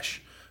Koresh,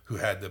 who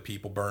had the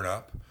people burn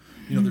up.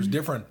 there's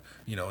different,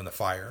 in the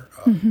fire,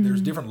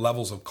 there's different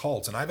levels of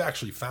cults. And I've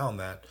actually found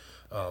that,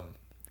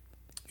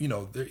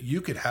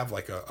 you could have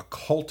like a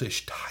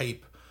cultish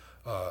type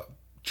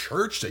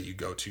church that you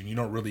go to, and you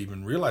don't really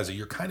even realize it.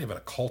 You're kind of in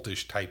a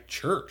cultish type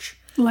church.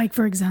 Like,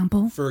 for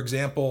example?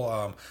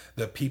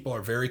 The people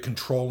are very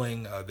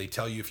controlling. They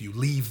tell you if you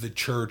leave the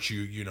church,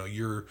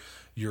 you're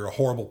a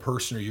horrible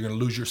person, or you're going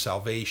to lose your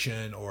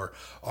salvation, or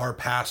our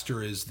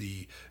pastor is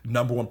the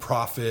number one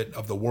prophet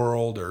of the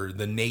world or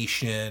the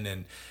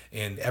nation,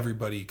 and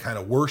everybody kind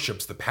of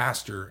worships the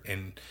pastor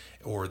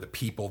or the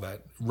people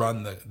that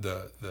run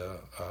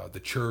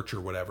the church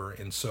or whatever.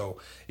 And so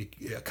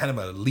kind of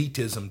an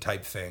elitism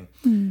type thing.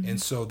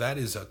 And so that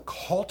is a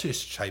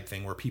cultish type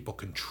thing where people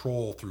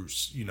control through,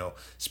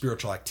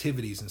 spiritual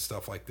activities and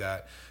stuff like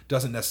that.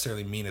 Doesn't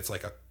necessarily mean it's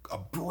like a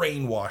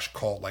brainwash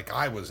cult like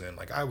I was in.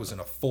 Like I was in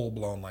a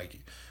full-blown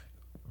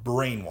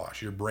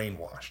brainwash. You're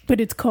brainwashed.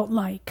 But it's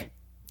cult-like.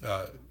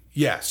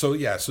 So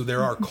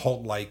there are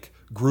cult-like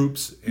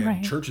groups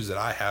and churches that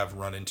I have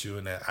run into,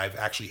 and that I've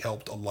actually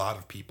helped a lot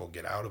of people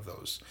get out of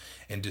those,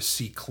 and to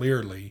see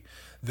clearly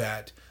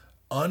that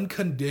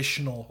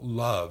unconditional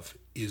love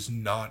is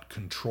not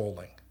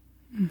controlling.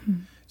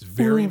 It's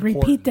very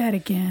important. Repeat that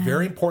again.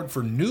 Very important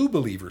for new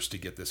believers to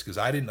get this, because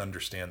I didn't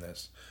understand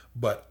this.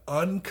 But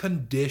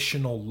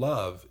unconditional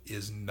love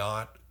is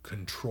not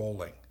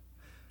controlling.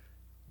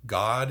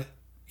 God,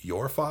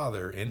 your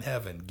Father in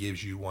heaven,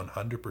 gives you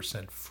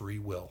 100% free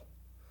will.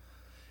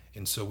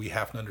 And so we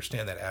have to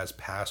understand that as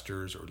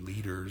pastors or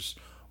leaders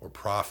or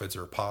prophets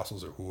or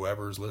apostles or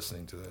whoever is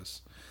listening to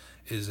this,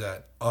 is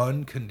that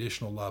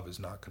unconditional love is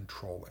not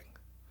controlling.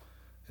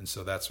 And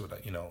so that's what,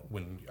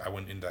 when I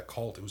went into that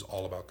cult, it was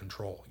all about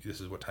control. This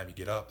is what time you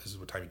get up. This is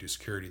what time you do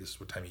security. This is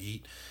what time you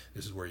eat.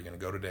 This is where you're going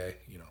to go today.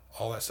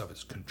 All that stuff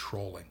is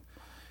controlling.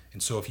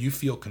 And so if you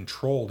feel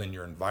controlled in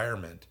your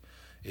environment,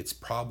 it's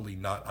probably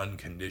not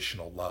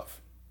unconditional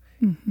love.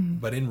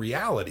 But in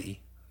reality,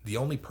 the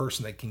only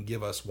person that can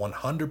give us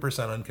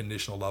 100%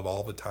 unconditional love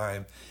all the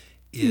time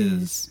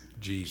is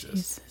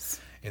Jesus.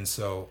 And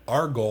so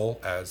our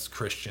goal as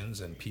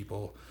Christians and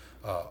people,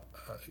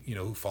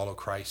 who follow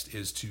Christ,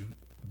 is to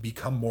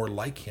become more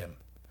like him.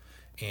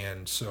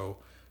 And so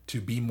to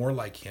be more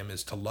like him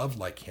is to love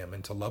like him,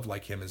 and to love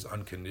like him is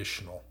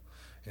unconditional.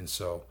 And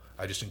so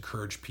I just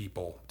encourage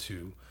people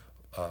to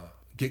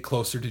get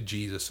closer to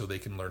Jesus so they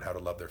can learn how to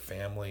love their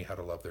family, how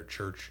to love their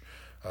church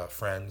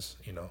friends,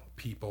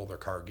 people, their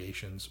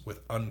congregations,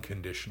 with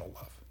unconditional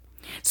love.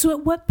 So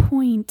at what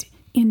point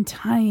in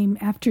time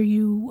after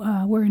you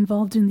were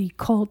involved in the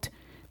cult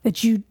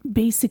that you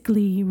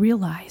basically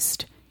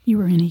realized you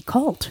were in a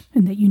cult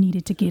and that you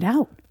needed to get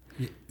out?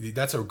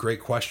 That's a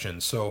great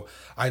question. So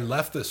I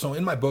left so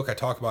in my book, I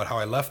talk about how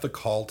I left the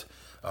cult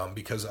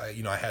because I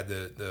had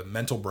the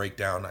mental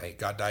breakdown. I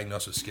got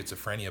diagnosed with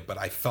schizophrenia, but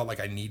I felt like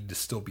I needed to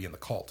still be in the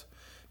cult,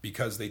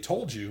 because they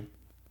told you,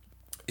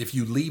 if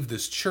you leave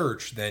this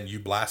church, then you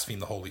blaspheme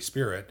the Holy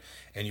Spirit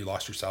and you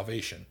lost your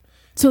salvation.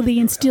 So they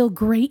instill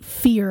great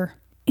fear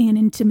and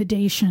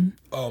intimidation.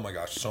 Oh my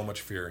gosh, so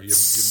much fear. You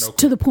have no clue.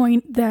 To the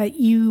point that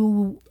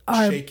you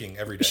are shaking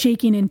every day.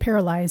 Shaking and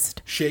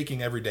paralyzed.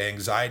 Shaking every day.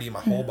 Anxiety in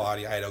my whole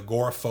body. I had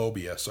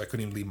agoraphobia, so I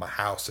couldn't even leave my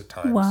house at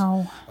times.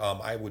 Wow.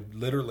 I would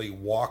literally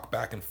walk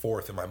back and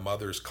forth in my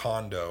mother's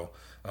condo,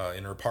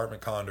 in her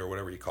apartment condo or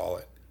whatever you call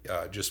it.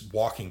 Just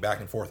walking back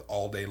and forth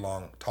all day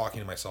long,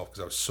 talking to myself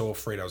because I was so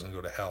afraid I was going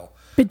to go to hell.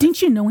 But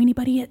didn't you know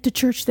anybody at the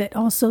church that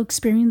also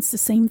experienced the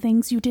same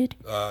things you did?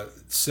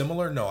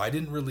 Similar? No, I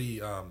didn't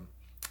really.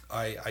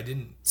 I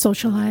didn't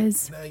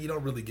socialize. No, you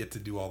don't really get to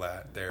do all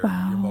that there.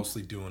 Wow. You're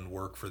mostly doing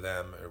work for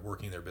them, or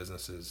working their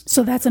businesses.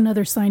 So that's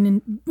another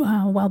sign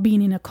while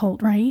being in a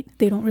cult, right?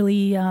 They don't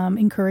really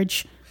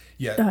encourage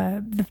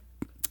the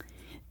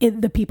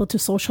people to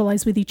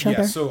socialize with each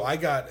other. Yeah, so I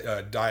got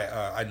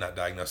I'm not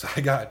diagnosed.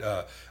 I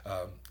got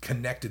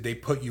connected. They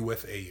put you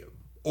with a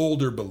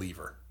older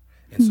believer,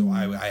 and so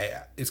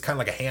I it's kind of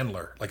like a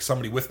handler, like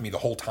somebody with me the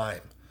whole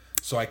time.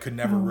 So I could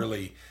never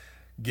really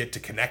get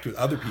to connect with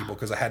other people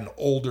because I had an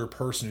older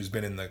person who's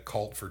been in the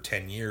cult for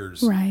 10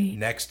 years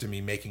next to me,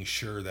 making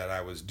sure that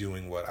I was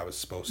doing what I was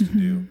supposed to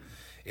do.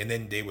 And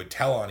then they would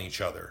tell on each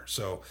other.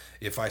 So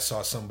if I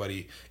saw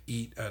somebody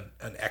eat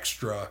an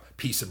extra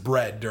piece of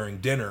bread during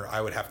dinner, I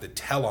would have to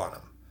tell on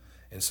them.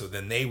 And so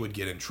then they would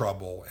get in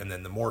trouble. And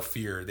then the more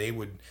fear, they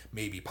would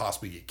maybe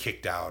possibly get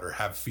kicked out or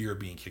have fear of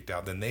being kicked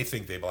out. Then they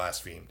think they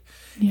blasphemed.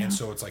 Yeah. And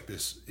so it's like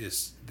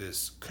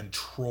this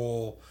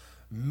control,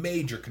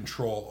 major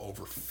control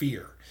over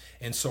fear.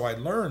 And so I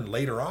learned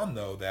later on,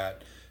 though,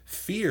 that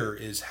fear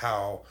is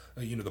how,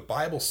 the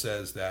Bible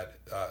says that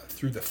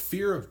through the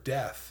fear of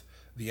death,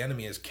 the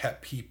enemy has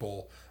kept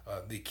people,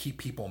 they keep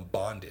people in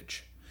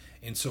bondage.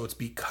 And so it's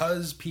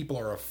because people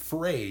are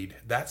afraid,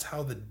 that's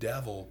how the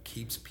devil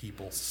keeps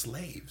people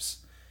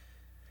slaves.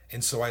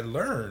 And so I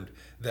learned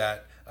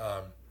that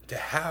to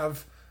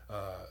have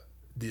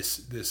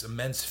this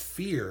immense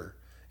fear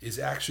is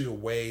actually a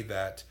way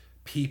that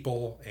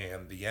people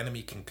and the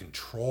enemy can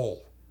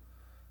control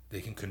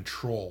they can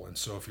control. And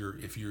so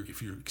if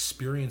you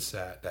experience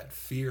that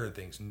fear and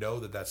things, know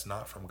that that's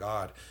not from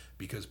God,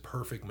 because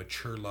perfect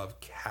mature love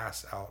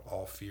casts out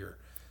all fear.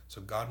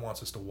 So God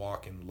wants us to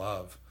walk in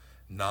love,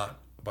 not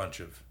a bunch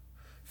of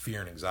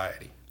fear and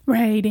anxiety.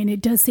 Right, and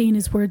it does say in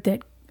his word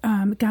that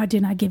God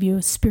did not give you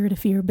a spirit of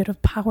fear, but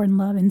of power and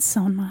love and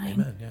sound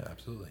mind. Amen. Yeah,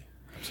 absolutely.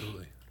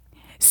 Absolutely.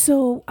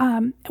 So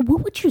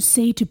what would you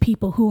say to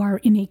people who are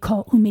in a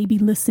cult, who may be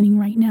listening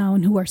right now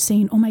and who are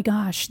saying, oh my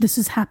gosh, this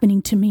is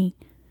happening to me?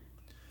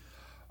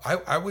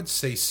 I would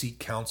say seek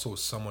counsel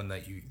with someone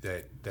that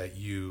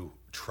you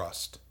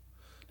trust.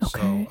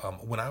 Okay. So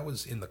when I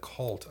was in the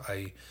cult,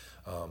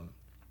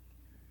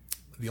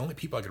 the only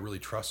people I could really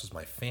trust was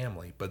my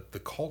family, but the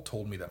cult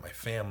told me that my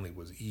family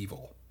was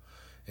evil.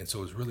 And so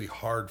it was really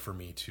hard for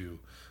me to,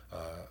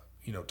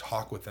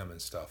 talk with them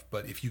and stuff.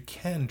 But if you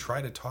can,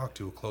 try to talk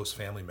to a close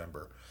family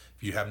member.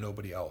 If you have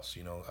nobody else,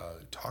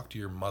 talk to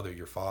your mother,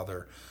 your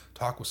father,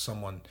 talk with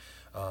someone.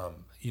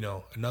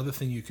 Another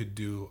thing you could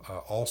do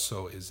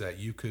also is that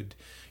you could,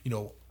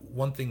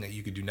 one thing that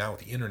you could do now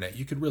with the internet,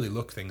 you could really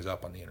look things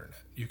up on the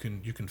internet. You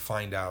can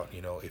find out,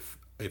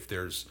 if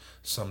there's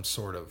some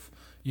sort of,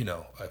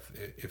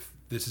 if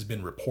this has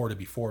been reported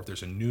before, if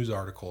there's a news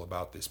article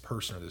about this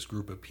person or this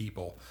group of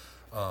people.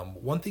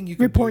 One thing you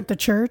can report the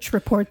church,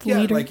 report the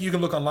leader. Like you can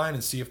look online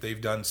and see if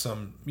they've done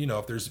some,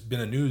 if there's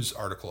been a news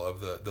article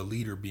of the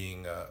leader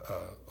being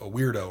a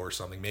weirdo or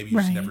something. Maybe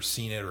you've just never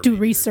seen it. Or do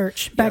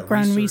research,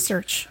 background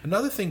research.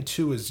 Another thing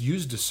too is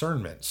use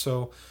discernment.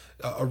 So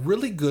a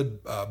really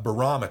good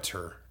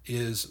barometer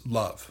is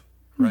love,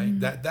 right?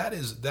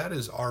 Mm-hmm. That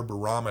is our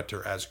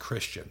barometer as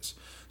Christians.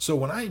 So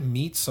when I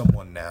meet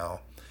someone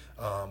now,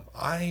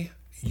 I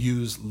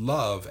use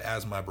love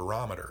as my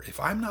barometer. If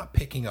I'm not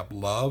picking up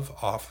love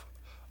off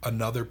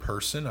another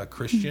person, a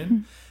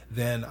Christian,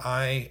 then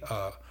I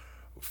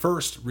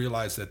first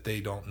realize that they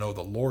don't know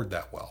the Lord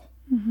that well.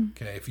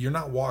 Okay, if you're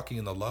not walking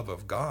in the love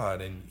of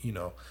God, and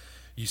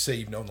you say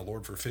you've known the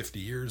Lord for 50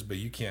 years, but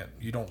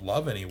you don't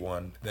love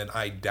anyone, then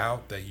I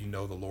doubt that you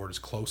know the Lord as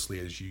closely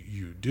as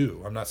you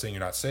do. I'm not saying you're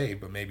not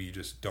saved, but maybe you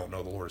just don't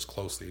know the Lord as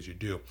closely as you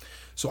do.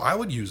 So I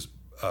would use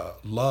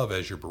love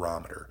as your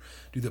barometer.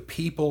 Do the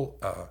people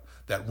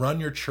that run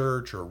your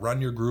church or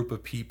run your group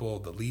of people,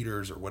 the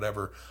leaders or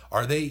whatever,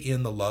 are they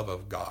in the love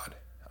of God?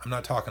 I'm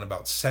not talking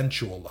about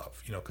sensual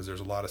love, because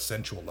there's a lot of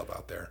sensual love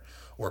out there,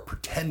 or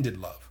pretended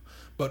love,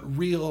 but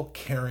real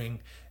caring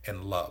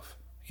and love.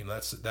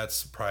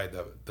 That's probably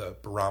the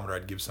barometer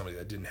I'd give somebody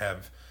that didn't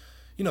have,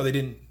 they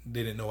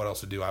didn't know what else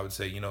to do. I would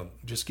say,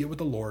 just get with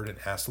the Lord and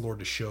ask the Lord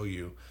to show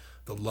you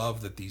the love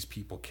that these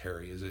people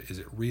carry. Is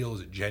it real?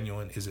 Is it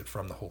genuine? Is it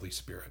from the Holy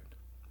Spirit?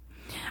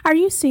 Are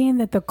you saying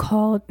that the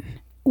cult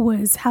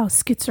was how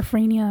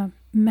schizophrenia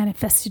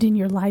manifested in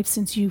your life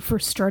since you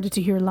first started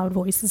to hear loud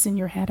voices in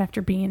your head after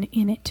being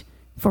in it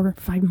for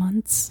 5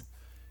 months?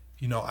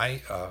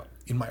 I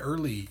in my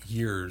early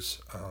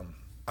years,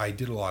 I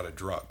did a lot of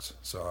drugs.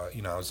 So,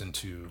 I was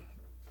into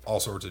all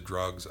sorts of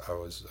drugs. I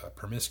was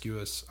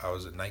promiscuous. I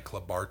was a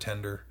nightclub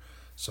bartender.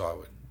 So I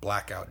would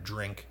black out,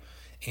 drink.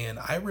 And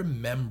I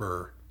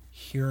remember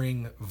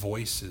hearing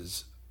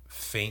voices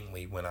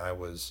faintly when I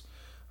was,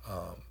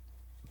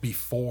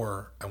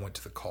 before I went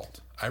to the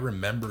cult. I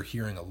remember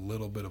hearing a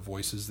little bit of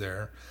voices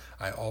there.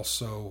 I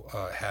also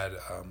had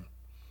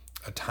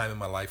a time in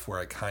my life where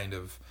I kind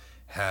of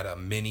had a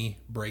mini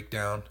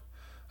breakdown.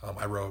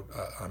 I wrote,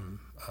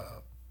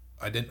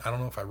 I don't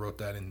know if I wrote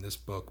that in this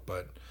book,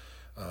 but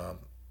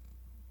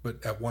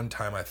at one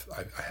time I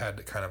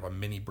had kind of a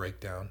mini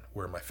breakdown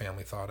where my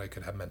family thought I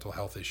could have mental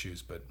health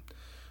issues, but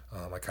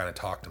I kind of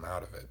talked them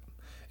out of it.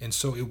 And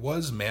so it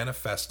was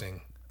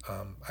manifesting.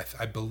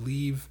 I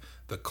believe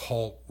the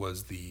cult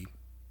was the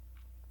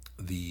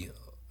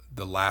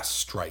last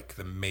strike,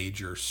 the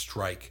major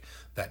strike,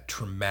 that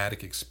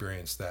traumatic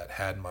experience that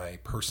had my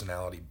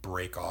personality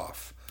break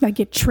off. Like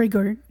it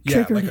triggered.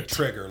 Yeah, like a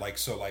trigger, like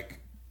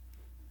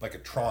a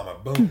trauma,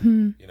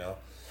 boom,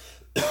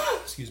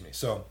 Excuse me.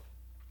 So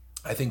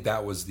I think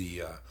that was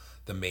the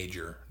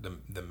major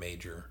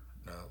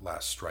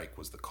last strike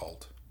was the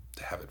cult,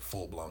 to have it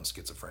full-blown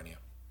schizophrenia.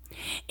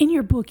 In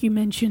your book, you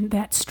mentioned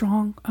that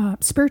strong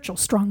spiritual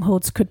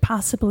strongholds could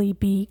possibly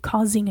be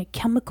causing a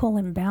chemical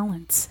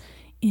imbalance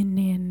in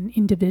an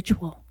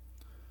individual.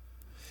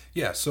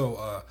 Yeah.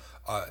 So,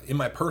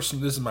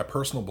 this is my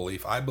personal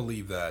belief. I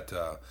believe that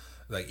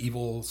like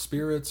evil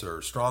spirits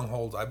or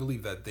strongholds, I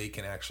believe that they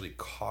can actually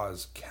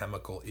cause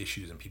chemical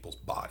issues in people's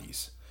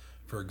bodies.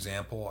 For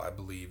example, I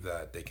believe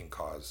that they can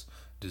cause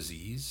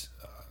disease.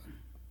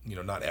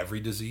 Not every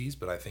disease,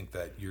 but I think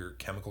that your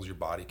chemicals, your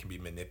body can be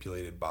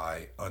manipulated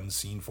by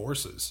unseen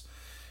forces.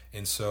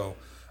 And so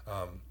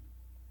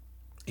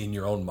in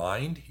your own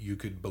mind, you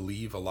could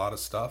believe a lot of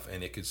stuff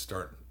and it could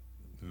start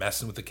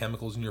messing with the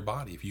chemicals in your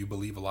body. If you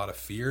believe a lot of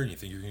fear and you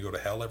think you're going to go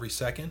to hell every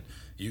second,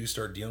 you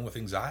start dealing with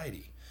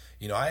anxiety.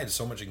 I had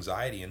so much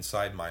anxiety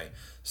inside my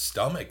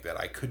stomach that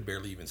I could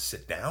barely even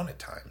sit down at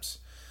times.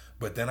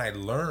 But then I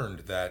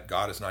learned that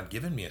God has not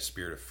given me a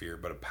spirit of fear,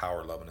 but a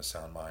power, love, and a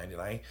sound mind.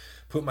 And I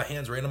put my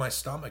hands right on my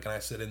stomach and I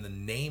said, in the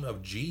name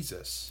of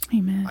Jesus,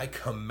 Amen. I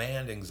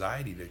command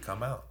anxiety to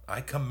come out.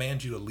 I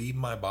command you to leave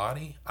my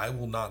body. I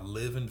will not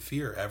live in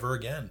fear ever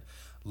again.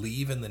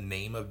 Leave in the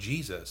name of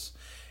Jesus.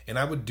 And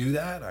I would do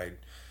that. I'd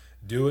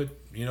do it,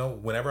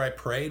 whenever I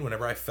prayed,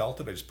 whenever I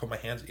felt it, I just put my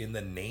hands in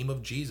the name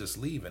of Jesus,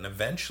 leave. And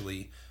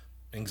eventually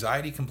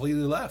anxiety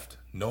completely left.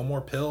 No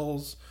more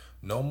pills,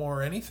 no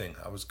more anything.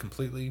 I was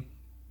completely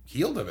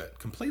healed of it,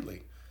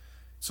 completely.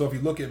 So if you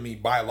look at me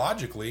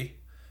biologically,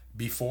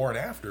 before and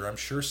after, I'm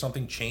sure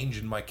something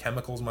changed in my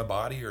chemicals in my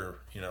body or,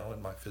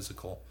 in my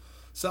physical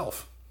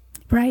self.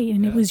 Right.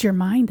 And it was your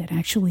mind that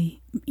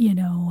actually,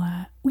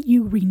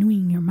 you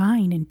renewing your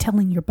mind and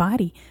telling your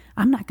body,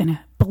 I'm not going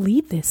to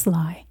believe this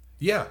lie.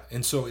 Yeah.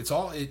 And so it's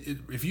all,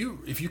 if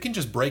you can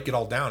just break it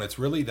all down, it's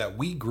really that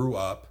we grew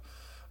up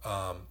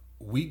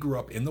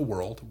in the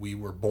world. We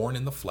were born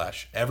in the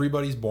flesh.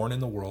 Everybody's born in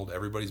the world.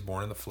 Everybody's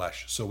born in the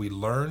flesh. So we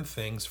learn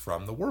things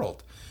from the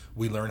world.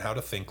 We learn how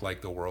to think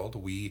like the world.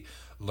 We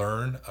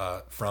learn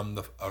from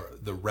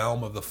the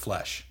realm of the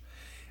flesh.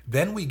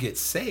 Then we get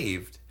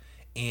saved,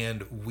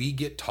 and we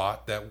get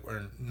taught that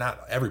we're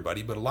not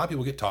everybody, but a lot of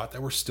people get taught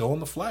that we're still in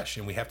the flesh,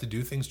 and we have to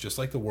do things just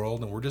like the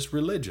world, and we're just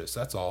religious.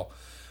 That's all.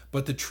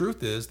 But the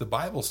truth is, the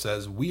Bible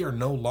says we are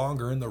no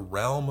longer in the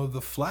realm of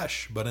the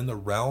flesh, but in the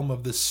realm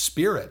of the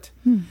spirit.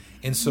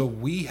 And so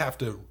we have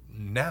to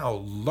now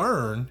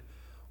learn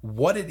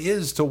what it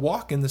is to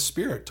walk in the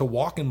spirit, to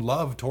walk in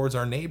love towards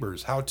our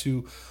neighbors, how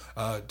to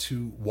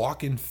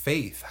walk in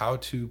faith, how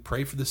to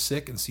pray for the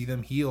sick and see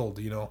them healed,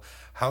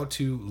 how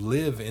to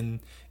live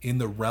in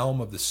the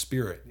realm of the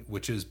spirit,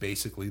 which is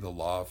basically the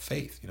law of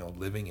faith,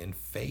 living in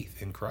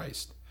faith in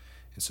Christ.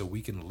 And so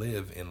we can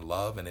live in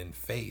love and in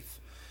faith.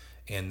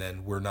 And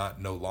then we're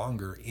no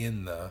longer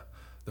in the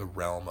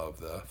realm of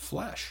the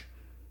flesh.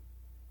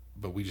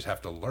 But we just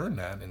have to learn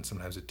that, and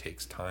sometimes it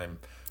takes time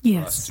for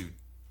us to,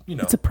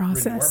 it's a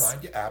process. renew our mind.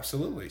 Yeah,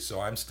 absolutely. So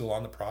I'm still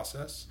on the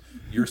process.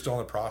 You're still on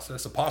the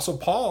process. Apostle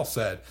Paul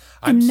said,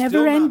 I'm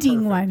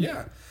never-ending one.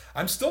 Yeah,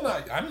 I'm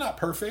not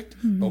perfect,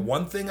 but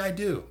one thing I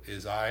do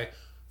is I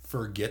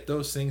forget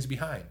those things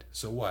behind.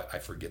 So what? I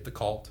forget the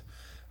cult.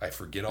 I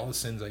forget all the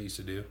sins I used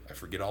to do. I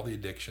forget all the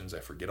addictions. I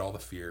forget all the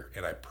fear,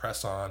 and I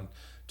press on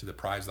to the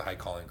prize, the high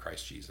calling in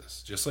Christ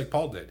Jesus. Just like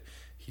Paul did.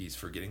 He's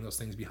forgetting those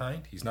things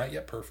behind. He's not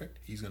yet perfect.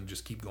 He's going to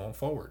just keep going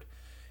forward.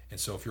 And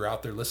so if you're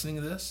out there listening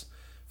to this,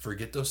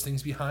 forget those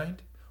things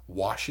behind,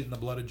 wash it in the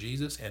blood of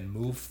Jesus, and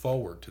move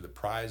forward to the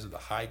prize of the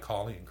high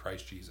calling in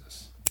Christ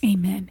Jesus.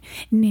 Amen.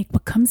 Nick,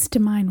 what comes to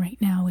mind right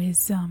now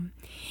is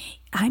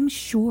I'm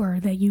sure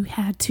that you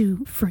had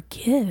to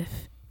forgive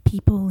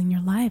people in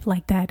your life,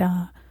 like that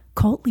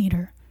cult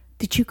leader.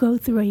 Did you go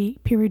through a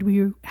period where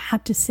you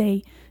had to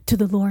say to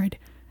the Lord,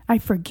 I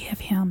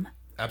forgive him?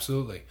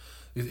 Absolutely.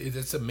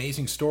 It's an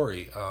amazing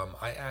story.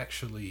 I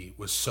actually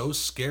was so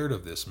scared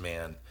of this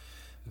man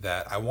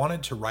that I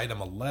wanted to write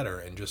him a letter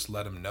and just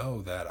let him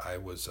know that I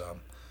was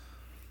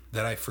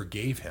that I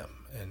forgave him.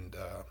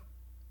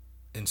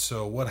 And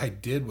so what I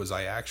did was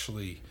I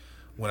actually,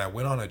 when I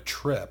went on a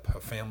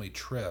family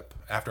trip,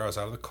 after I was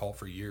out of the cult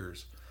for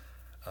years,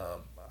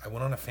 I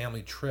went on a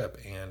family trip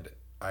and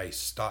I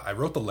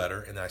wrote the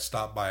letter, and I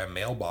stopped by a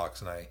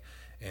mailbox, and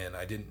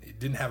I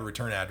didn't have a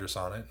return address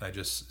on it, and I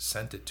just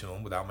sent it to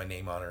him without my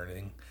name on it or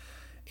anything.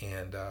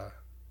 And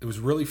it was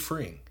really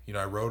freeing.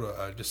 I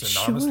wrote just an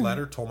anonymous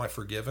letter, told him I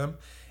forgive him.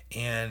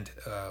 And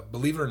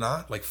believe it or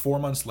not, like 4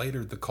 months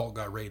later, the cult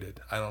got raided.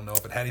 I don't know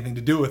if it had anything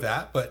to do with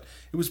that, but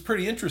it was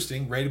pretty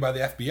interesting, raided by the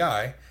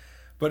FBI.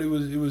 But it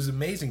was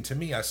amazing to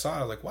me. I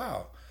saw it like,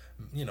 wow.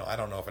 I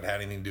don't know if it had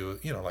anything to do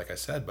with, like I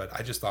said, but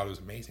I just thought it was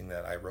amazing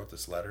that I wrote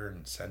this letter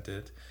and sent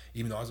it,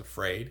 even though I was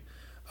afraid.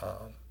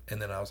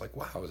 And then I was like,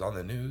 wow, it was on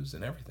the news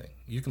and everything.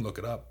 You can look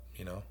it up,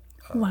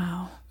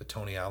 Wow. The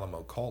Tony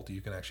Alamo cult,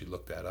 you can actually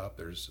look that up.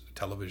 There's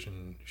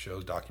television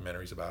shows,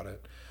 documentaries about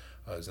it.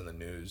 It was in the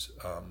news.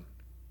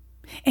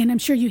 And I'm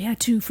sure you had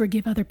to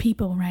forgive other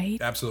people, right?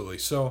 Absolutely.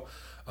 So,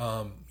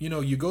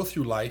 you go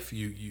through life,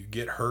 you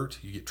get hurt,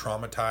 you get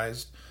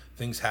traumatized,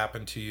 things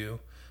happen to you,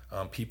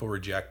 people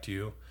reject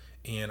you.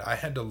 And I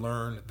had to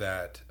learn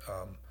that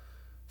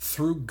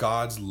through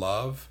God's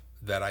love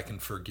that I can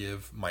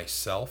forgive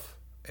myself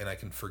and I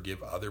can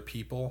forgive other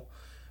people,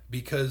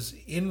 because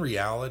in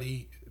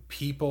reality,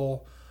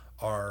 people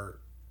are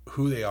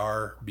who they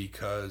are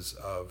because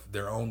of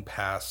their own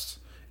past,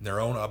 their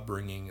own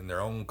upbringing, and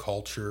their own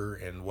culture,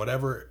 and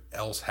whatever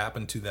else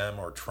happened to them,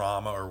 or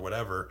trauma or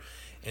whatever.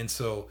 And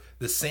so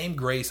the same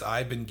grace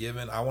I've been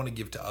given, I want to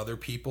give to other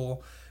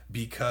people,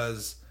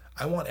 because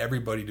I want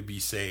everybody to be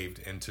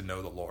saved and to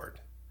know the Lord.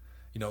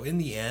 In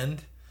the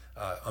end,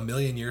 a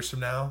million years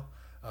from now,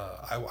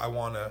 I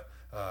want to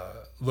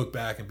look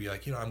back and be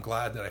like, I'm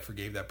glad that I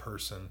forgave that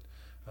person,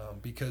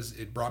 because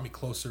it brought me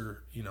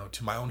closer,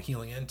 to my own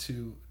healing and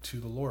to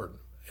the Lord.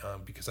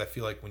 Because I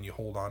feel like when you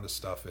hold on to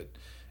stuff, it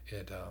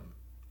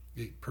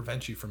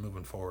prevents you from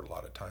moving forward a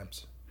lot of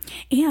times.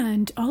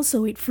 And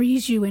also it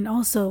frees you and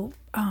also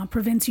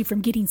prevents you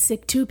from getting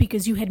sick too,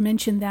 because you had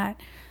mentioned that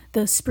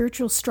the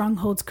spiritual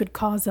strongholds could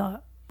cause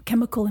a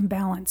chemical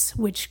imbalance,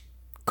 which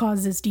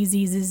causes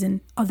diseases and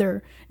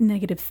other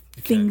negative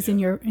things in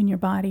your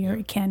body, or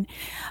it can.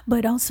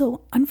 But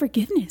also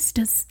unforgiveness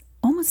does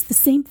almost the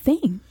same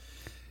thing.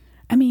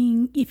 I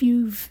mean,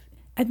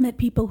 I've met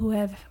people who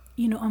have,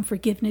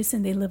 unforgiveness,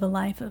 and they live a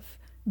life of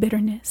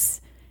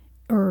bitterness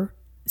or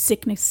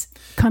sickness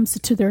comes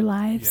to their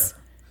lives.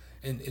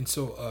 Yeah. And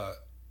so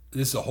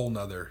this is a whole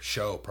nother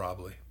show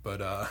probably,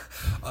 but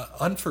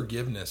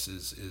unforgiveness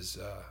is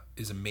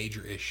a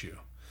major issue.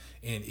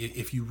 And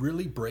if you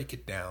really break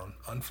it down,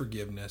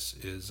 unforgiveness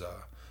is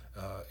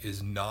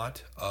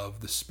not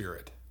of the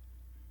Spirit,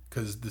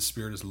 because the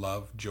Spirit is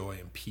love, joy,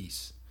 and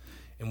peace,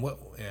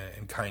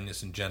 and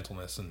kindness and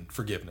gentleness and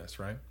forgiveness,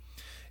 right?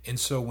 And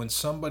so when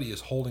somebody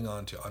is holding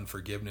on to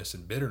unforgiveness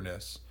and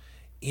bitterness,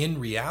 in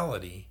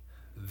reality,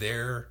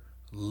 they're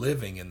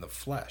living in the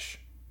flesh.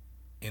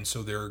 And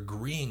so they're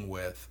agreeing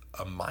with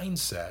a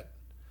mindset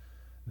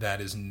that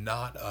is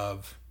not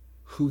of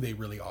who they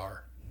really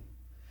are.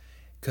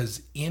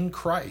 Because in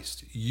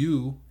Christ,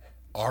 you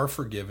are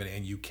forgiven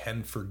and you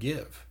can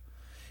forgive.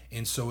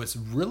 And so it's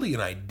really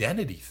an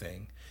identity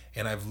thing.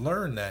 And I've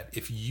learned that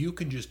if you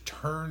can just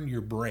turn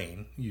your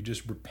brain, you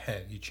just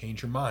repent, you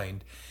change your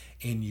mind,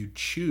 and you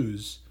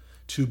choose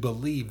to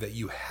believe that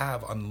you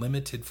have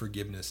unlimited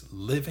forgiveness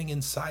living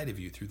inside of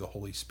you through the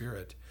Holy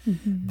Spirit,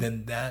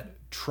 then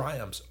that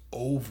triumphs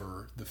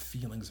over the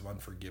feelings of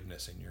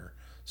unforgiveness in your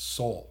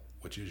soul,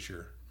 which is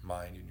your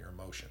mind and your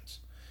emotions.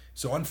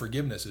 So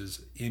unforgiveness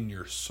is in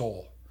your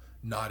soul,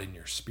 not in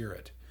your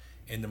spirit.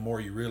 And the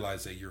more you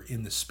realize that you're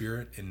in the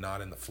spirit and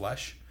not in the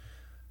flesh,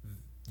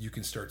 you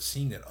can start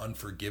seeing that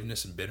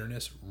unforgiveness and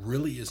bitterness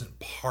really isn't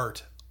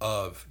part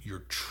of your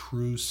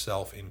true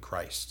self in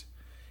Christ.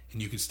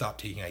 And you can stop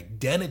taking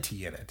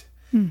identity in it,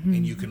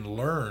 and you can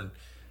learn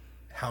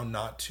how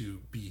not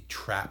to be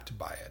trapped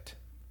by it.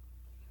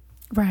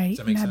 Right, Does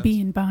that make not sense? be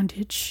in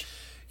bondage.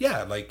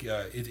 Yeah, like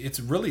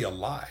it's really a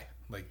lie.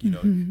 Like,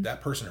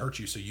 that person hurt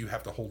you, so you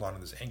have to hold on to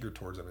this anger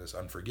towards them, this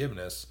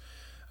unforgiveness,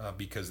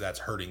 because that's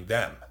hurting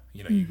them.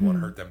 You want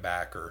to hurt them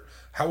back, or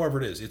however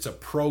it is. It's a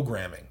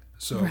programming.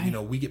 So,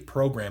 we get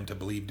programmed to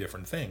believe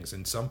different things.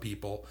 And some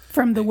people...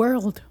 From the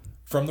world,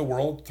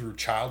 through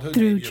childhood.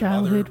 Through Your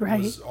childhood, mother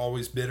right. was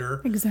always bitter.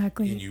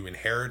 Exactly. And you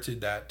inherited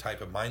that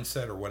type of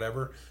mindset or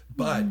whatever.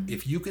 But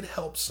if you could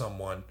help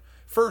someone...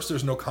 First,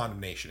 there's no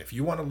condemnation. If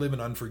you want to live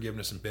in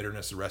unforgiveness and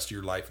bitterness the rest of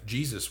your life,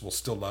 Jesus will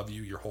still love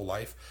you your whole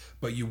life,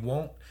 but you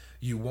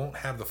won't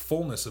have the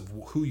fullness of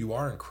who you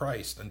are in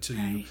Christ until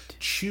you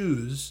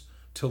choose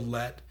to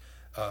let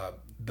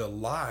the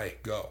lie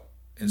go.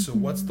 And so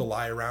what's the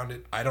lie around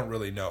it? I don't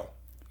really know.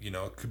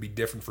 It could be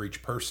different for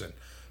each person.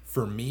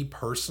 For me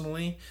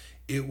personally,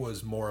 it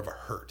was more of a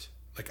hurt.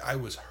 Like, I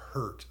was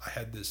hurt. I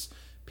had this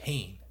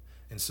pain.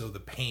 And so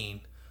the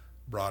pain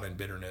brought in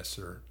bitterness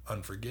or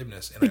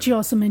unforgiveness. But you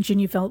also mentioned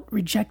you felt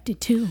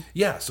rejected too.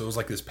 Yeah, so it was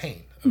like this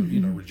pain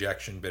of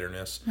rejection,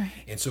 bitterness, Right.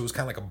 And so it was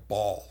kind of like a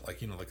ball,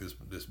 like like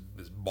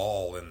this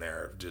ball in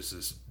there of just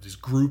this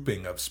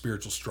grouping of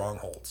spiritual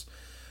strongholds.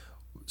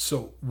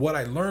 So what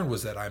I learned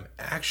was that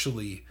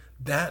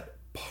that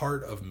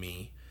part of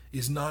me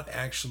is not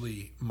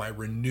actually my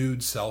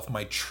renewed self,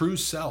 my true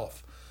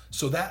self.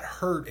 So that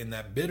hurt and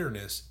that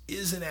bitterness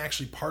isn't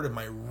actually part of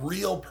my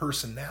real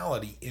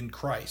personality in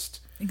Christ.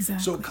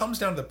 Exactly. So it comes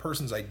down to the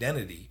person's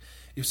identity.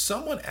 If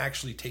someone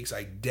actually takes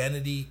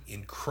identity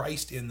in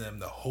Christ in them,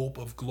 the hope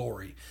of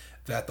glory,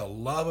 that the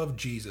love of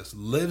Jesus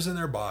lives in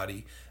their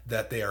body,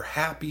 that they are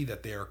happy,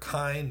 that they are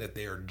kind, that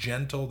they are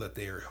gentle, that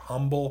they are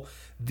humble,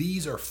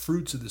 these are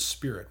fruits of the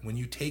Spirit. When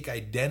you take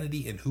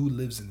identity in who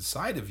lives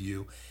inside of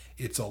you,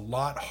 it's a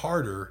lot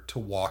harder to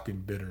walk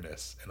in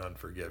bitterness and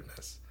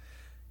unforgiveness,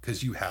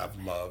 because you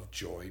have love,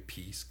 joy,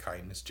 peace,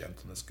 kindness,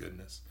 gentleness,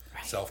 goodness,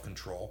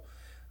 self-control.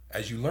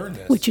 As you learn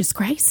this, Which is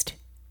Christ.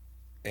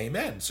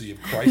 Amen. So you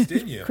have Christ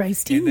in you.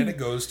 Christ in and then you. it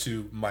goes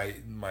to my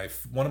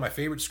one of my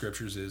favorite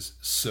scriptures is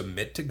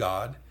submit to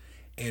God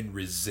and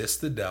resist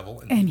the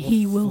devil, and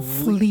he will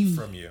flee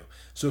from you.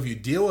 So if you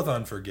deal with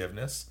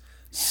unforgiveness,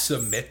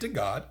 submit to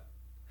God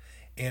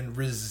and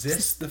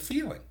resist the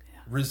feeling.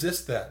 Yeah.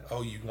 Resist that.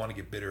 Oh, you want to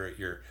get bitter at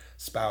your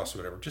spouse or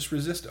whatever. Just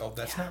resist it. Oh,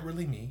 that's not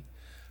really me.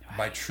 Right.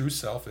 My true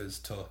self is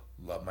to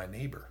love my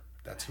neighbor.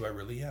 That's who I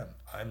really am.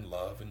 I'm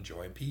love and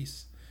joy and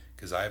peace,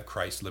 because I have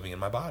Christ living in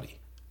my body.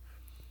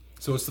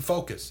 So it's the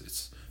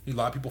focus. A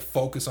lot of people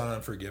focus on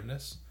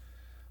unforgiveness,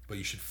 but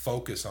you should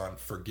focus on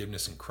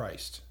forgiveness in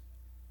Christ.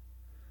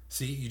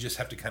 See, you just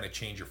have to kind of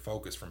change your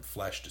focus from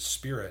flesh to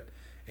spirit,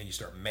 and you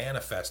start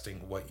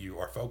manifesting what you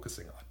are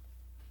focusing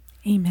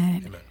on.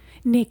 Amen. Amen.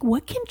 Nick,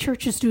 what can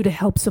churches do to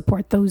help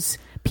support those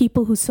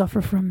people who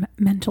suffer from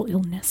mental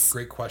illness?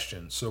 Great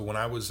question. So when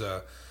I was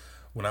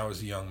when I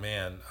was a young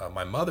man,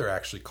 my mother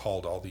actually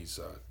called all these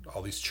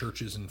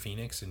churches in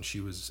Phoenix, and she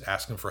was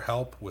asking for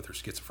help with her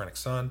schizophrenic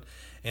son.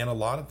 And a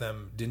lot of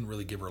them didn't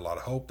really give her a lot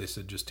of hope. They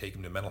said, just take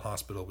him to a mental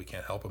hospital. We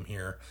can't help him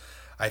here.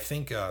 I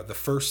think the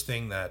first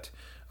thing that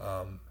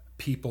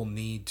people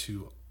need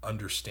to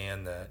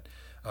understand that,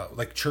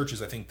 like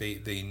churches, I think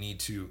they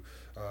need to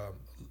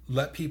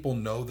let people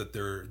know that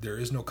there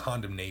is no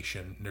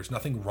condemnation. There's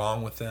nothing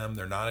wrong with them.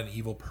 They're not an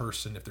evil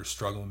person if they're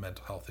struggling with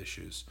mental health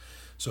issues.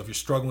 So if you're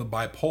struggling with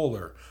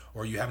bipolar,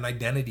 or you have an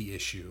identity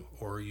issue,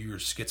 or you're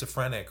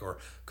schizophrenic, or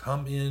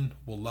come in,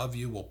 we'll love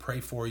you, we'll pray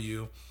for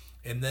you.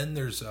 And then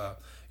there's,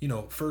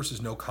 first is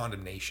no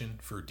condemnation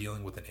for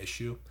dealing with an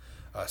issue.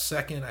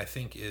 Second, I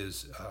think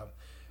is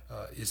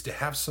to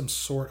have some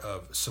sort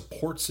of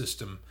support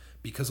system,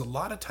 because a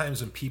lot of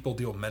times when people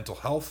deal with mental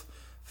health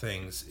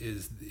things,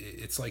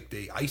 it's like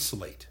they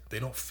isolate. They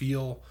don't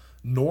feel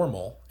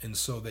normal, and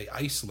so they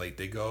isolate.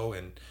 They go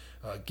and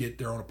get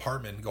their own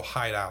apartment and go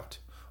hide out.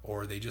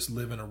 Or they just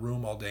live in a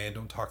room all day and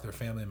don't talk to their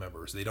family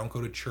members. They don't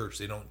go to church.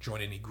 They don't join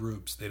any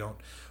groups. They don't.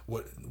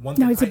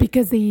 Now, is it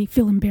because they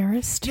feel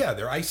embarrassed? Yeah,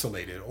 they're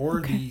isolated. Or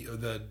okay.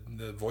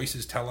 the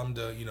voices tell them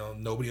to,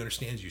 nobody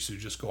understands you, so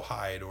just go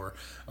hide. Or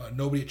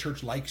nobody at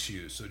church likes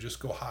you, so just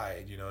go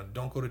hide.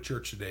 Don't go to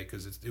church today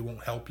because it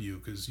won't help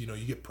you, because you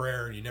get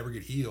prayer and you never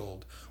get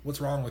healed.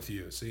 What's wrong with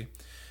you? See,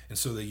 and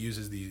so they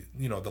uses the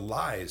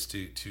lies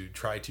to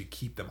try to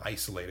keep them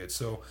isolated.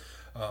 So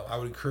I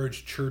would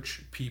encourage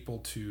church people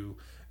to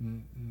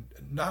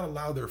not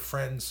allow their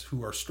friends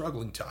who are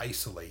struggling to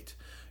isolate.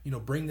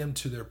 Bring them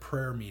to their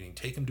prayer meeting,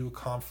 take them to a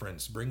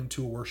conference, bring them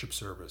to a worship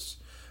service.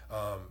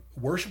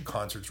 Worship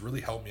concerts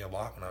really helped me a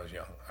lot when I was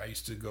young. I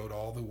used to go to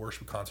all the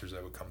worship concerts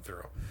that would come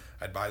through.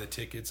 I'd buy the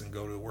tickets and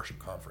go to a worship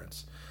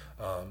conference.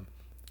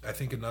 I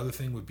think another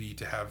thing would be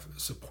to have a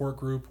support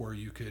group where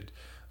you could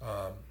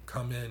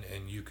come in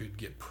and you could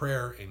get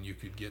prayer and you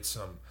could get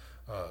some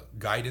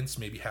guidance,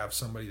 maybe have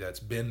somebody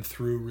that's been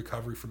through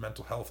recovery for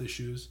mental health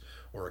issues,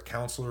 or a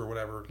counselor or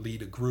whatever,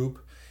 lead a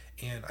group.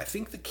 And I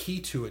think the key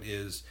to it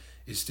is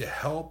to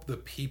help the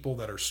people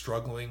that are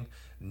struggling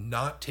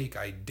not take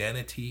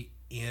identity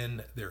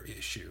in their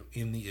issue,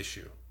 in the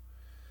issue.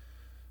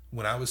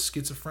 When I was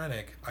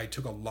schizophrenic, I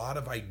took a lot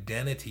of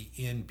identity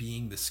in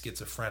being the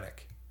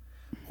schizophrenic.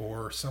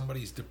 Or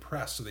somebody's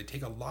depressed, so they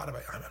take a lot of,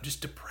 I'm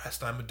just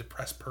depressed, I'm a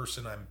depressed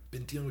person, I've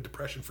been dealing with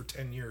depression for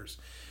 10 years.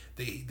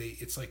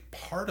 It's like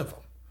part of them.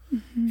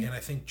 Mm-hmm. And I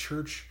think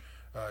church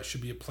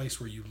should be a place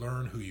where you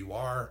learn who you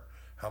are,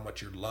 how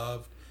much you're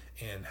loved,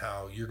 and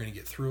how you're going to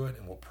get through it,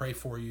 and we'll pray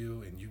for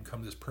you, and you can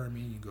come to this prayer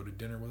meeting, you can go to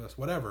dinner with us,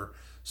 whatever,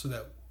 so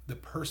that the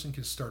person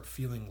can start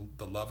feeling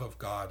the love of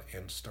God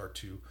and start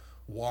to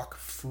walk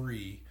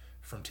free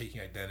from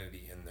taking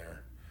identity in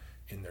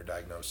their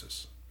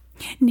diagnosis.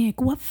 Nick,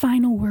 what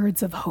final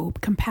words of hope,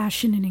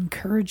 compassion, and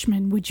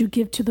encouragement would you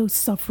give to those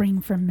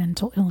suffering from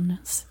mental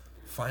illness?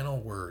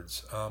 Final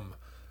words.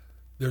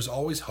 There's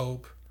always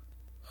hope.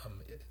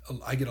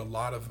 I get a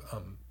lot of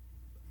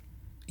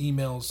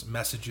emails,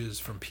 messages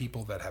from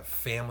people that have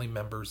family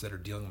members that are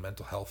dealing with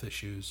mental health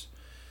issues.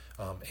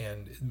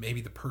 And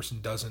maybe the person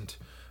doesn't,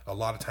 a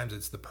lot of times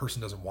it's the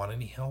person doesn't want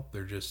any help.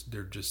 They're just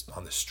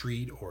on the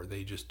street, or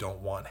they just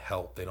don't want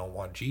help. They don't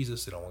want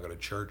Jesus. They don't want to go to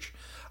church.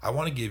 I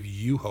want to give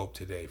you hope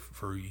today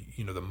for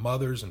the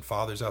mothers and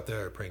fathers out there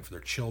that are praying for their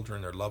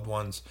children, their loved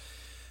ones.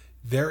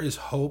 There is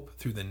hope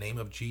through the name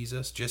of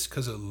Jesus. Just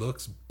because it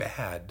looks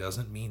bad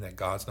doesn't mean that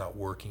God's not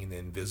working in the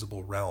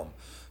invisible realm.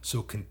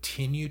 So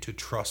continue to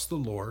trust the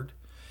Lord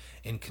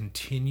and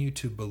continue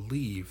to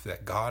believe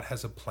that God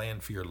has a plan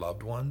for your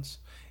loved ones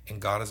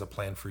and God has a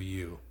plan for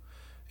you.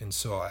 And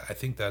so I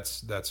think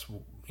that's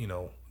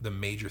the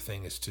major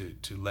thing is to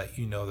let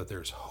you know that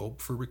there's hope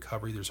for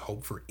recovery. There's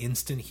hope for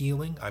instant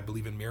healing. I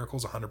believe in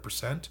miracles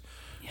 100%.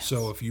 Yes.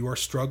 So if you are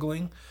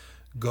struggling,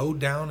 go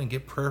down and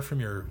get prayer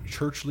from your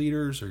church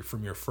leaders or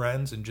from your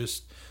friends, and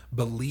just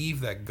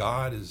believe that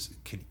God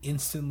can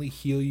instantly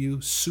heal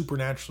you,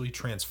 supernaturally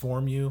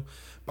transform you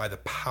by the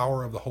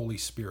power of the Holy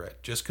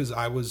Spirit. Just because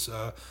I was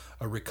a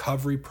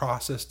recovery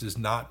process does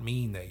not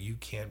mean that you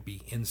can't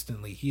be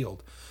instantly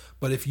healed.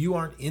 But if you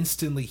aren't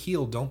instantly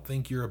healed, don't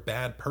think you're a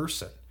bad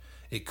person.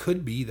 It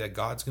could be that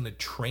God's going to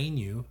train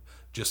you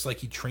just like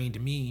he trained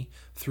me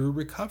through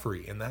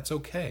recovery, and that's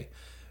okay.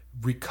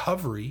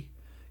 Recovery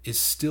is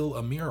still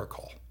a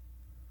miracle.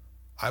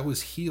 I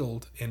was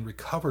healed and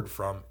recovered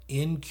from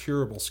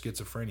incurable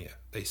schizophrenia.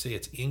 They say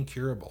it's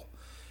incurable.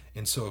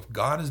 And so if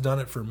God has done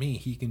it for me,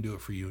 he can do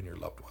it for you and your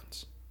loved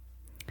ones.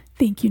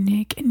 Thank you,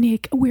 Nick.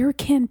 Nick, where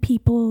can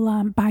people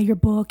buy your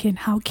book, and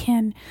how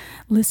can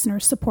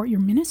listeners support your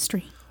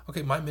ministry?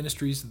 Okay, my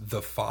ministry is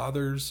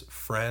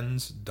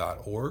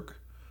thefathersfriends.org.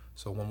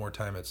 So one more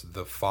time, it's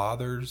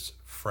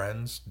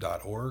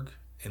thefathersfriends.org.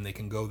 And they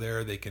can go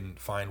there. They can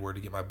find where to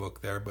get my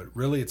book there. But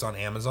really, it's on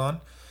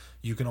Amazon.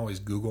 You can always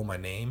Google my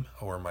name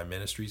or my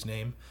ministry's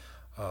name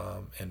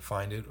and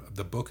find it.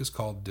 The book is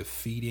called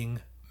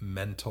Defeating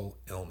Mental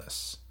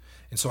Illness.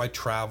 And so I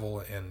travel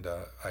and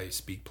I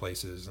speak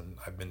places, and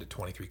I've been to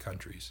 23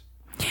 countries.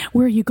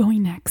 Where are you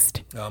going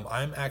next?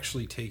 I'm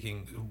actually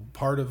taking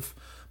part of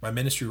my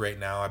ministry right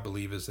now, I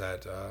believe, is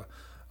that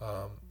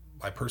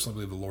I personally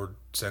believe the Lord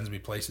sends me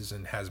places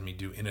and has me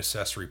do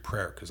intercessory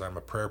prayer because I'm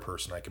a prayer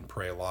person. I can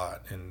pray a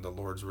lot, and the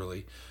Lord's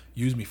really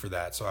used me for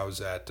that. So I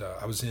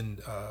was in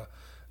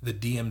the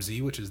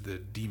DMZ, which is the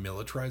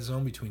demilitarized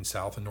zone between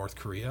South and North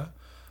Korea.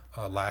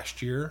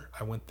 Last year,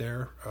 I went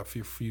there a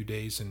few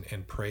days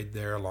and prayed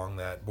there along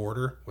that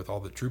border with all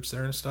the troops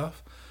there and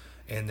stuff.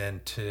 And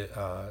then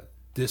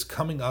this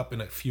coming up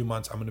in a few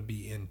months, I'm going to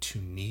be in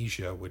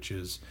Tunisia, which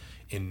is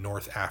in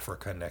North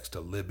Africa next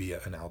to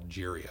Libya and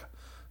Algeria.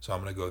 So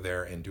I'm going to go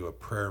there and do a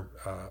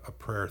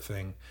prayer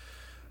thing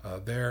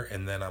there.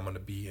 And then I'm going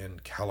to be in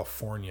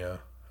California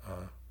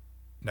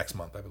next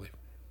month, I believe.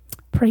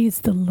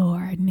 Praise the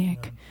Lord,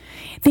 Nick. Yeah.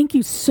 Thank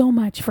you so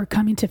much for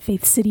coming to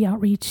Faith City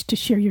Outreach to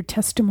share your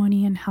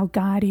testimony and how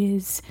God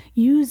is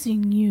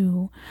using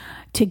you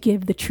to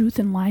give the truth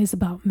and lies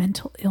about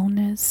mental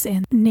illness.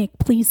 And Nick,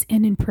 please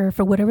end in prayer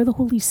for whatever the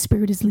Holy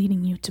Spirit is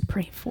leading you to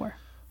pray for.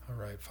 All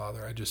right,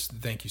 Father, I just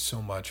thank you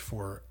so much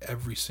for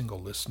every single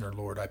listener,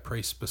 Lord. I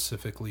pray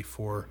specifically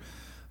for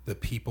the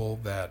people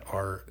that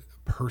are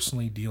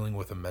personally dealing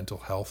with a mental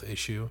health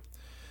issue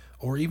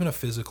or even a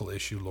physical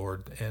issue,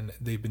 Lord, and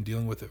they've been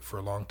dealing with it for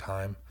a long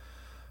time.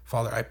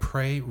 Father, I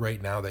pray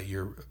right now that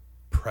your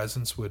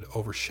presence would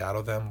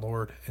overshadow them,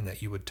 Lord, and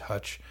that you would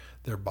touch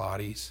their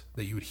bodies,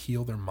 that you would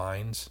heal their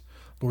minds,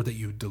 Lord, that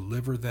you would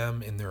deliver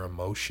them in their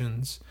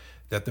emotions,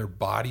 that their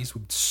bodies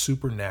would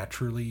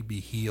supernaturally be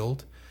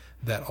healed,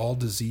 that all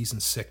disease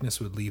and sickness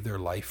would leave their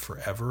life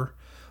forever.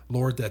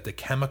 Lord, that the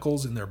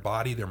chemicals in their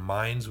body, their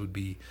minds would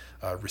be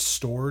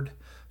restored,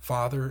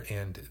 Father,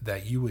 and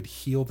that you would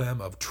heal them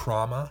of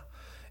trauma.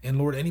 And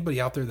Lord,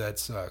 anybody out there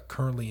that's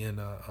currently in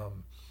a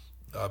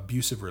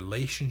abusive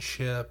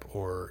relationship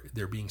or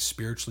they're being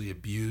spiritually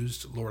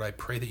abused, Lord, I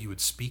pray that you would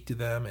speak to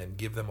them and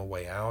give them a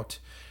way out.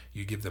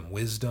 You give them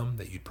wisdom,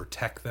 that you'd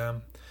protect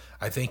them.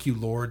 I thank you,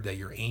 Lord, that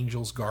your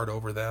angels guard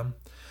over them.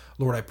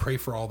 Lord, I pray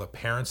for all the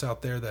parents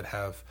out there that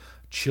have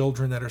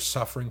children that are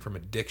suffering from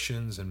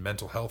addictions and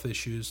mental health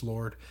issues,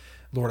 Lord.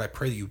 Lord, I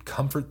pray that you'd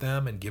comfort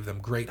them and give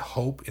them great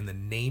hope in the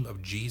name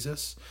of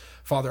Jesus.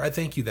 Father, I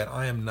thank you that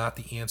I am not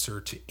the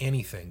answer to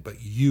anything,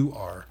 but you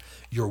are.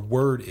 Your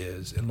word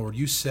is. And Lord,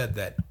 you said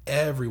that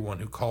everyone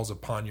who calls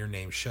upon your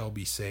name shall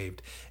be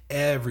saved.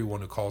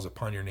 Everyone who calls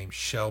upon your name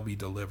shall be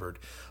delivered.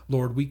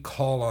 Lord, we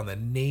call on the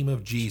name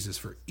of Jesus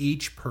for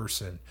each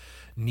person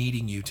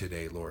needing you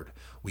today, Lord.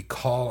 We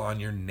call on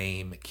your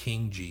name,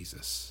 King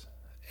Jesus.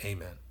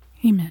 Amen.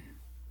 Amen.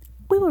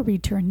 We will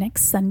return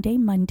next Sunday,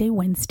 Monday,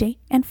 Wednesday,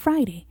 and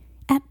Friday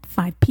at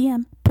 5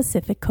 p.m.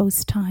 Pacific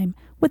Coast Time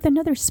with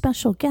another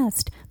special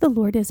guest the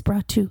Lord has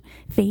brought to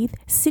Faith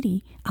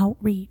City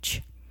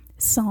Outreach.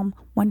 Psalm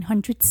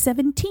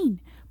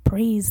 117.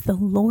 Praise the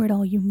Lord,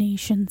 all you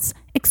nations.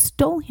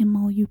 Extol him,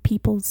 all you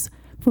peoples.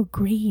 For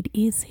great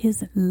is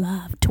his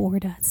love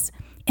toward us,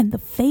 and the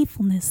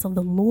faithfulness of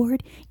the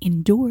Lord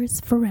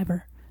endures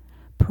forever.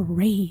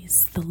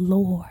 Praise the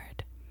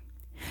Lord.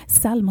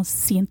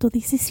 Salmos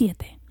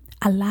 117.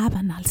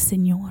 Alaban al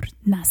Señor,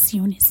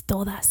 naciones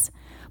todas,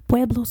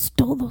 pueblos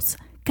todos,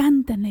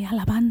 cántenle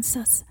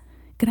alabanzas.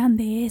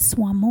 Grande es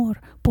su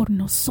amor por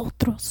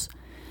nosotros.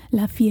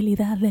 La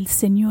fidelidad del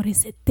Señor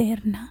es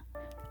eterna.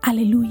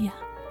 Aleluya.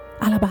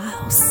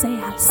 Alabado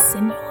sea el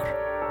Señor.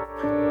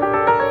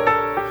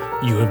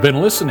 You have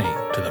been listening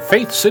to the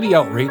Faith City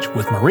Outreach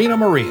with Marina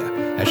Maria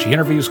as she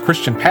interviews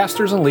Christian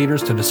pastors and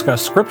leaders to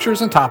discuss scriptures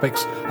and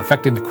topics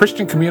affecting the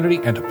Christian community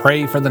and to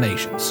pray for the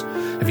nations.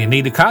 If you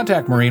need to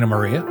contact Marina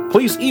Maria,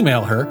 please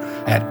email her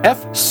at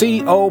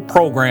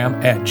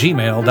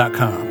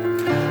fcoprogram@gmail.com.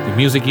 The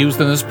music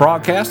used in this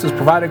broadcast is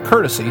provided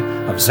courtesy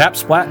of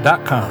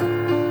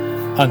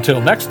Zapsplat.com.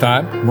 Until next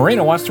time,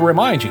 Marina wants to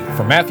remind you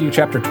from Matthew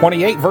chapter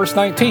 28, verse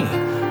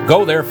 19,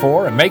 Go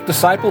therefore and make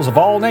disciples of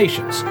all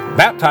nations,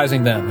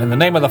 baptizing them in the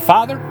name of the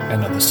Father,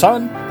 and of the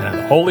Son, and of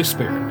the Holy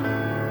Spirit,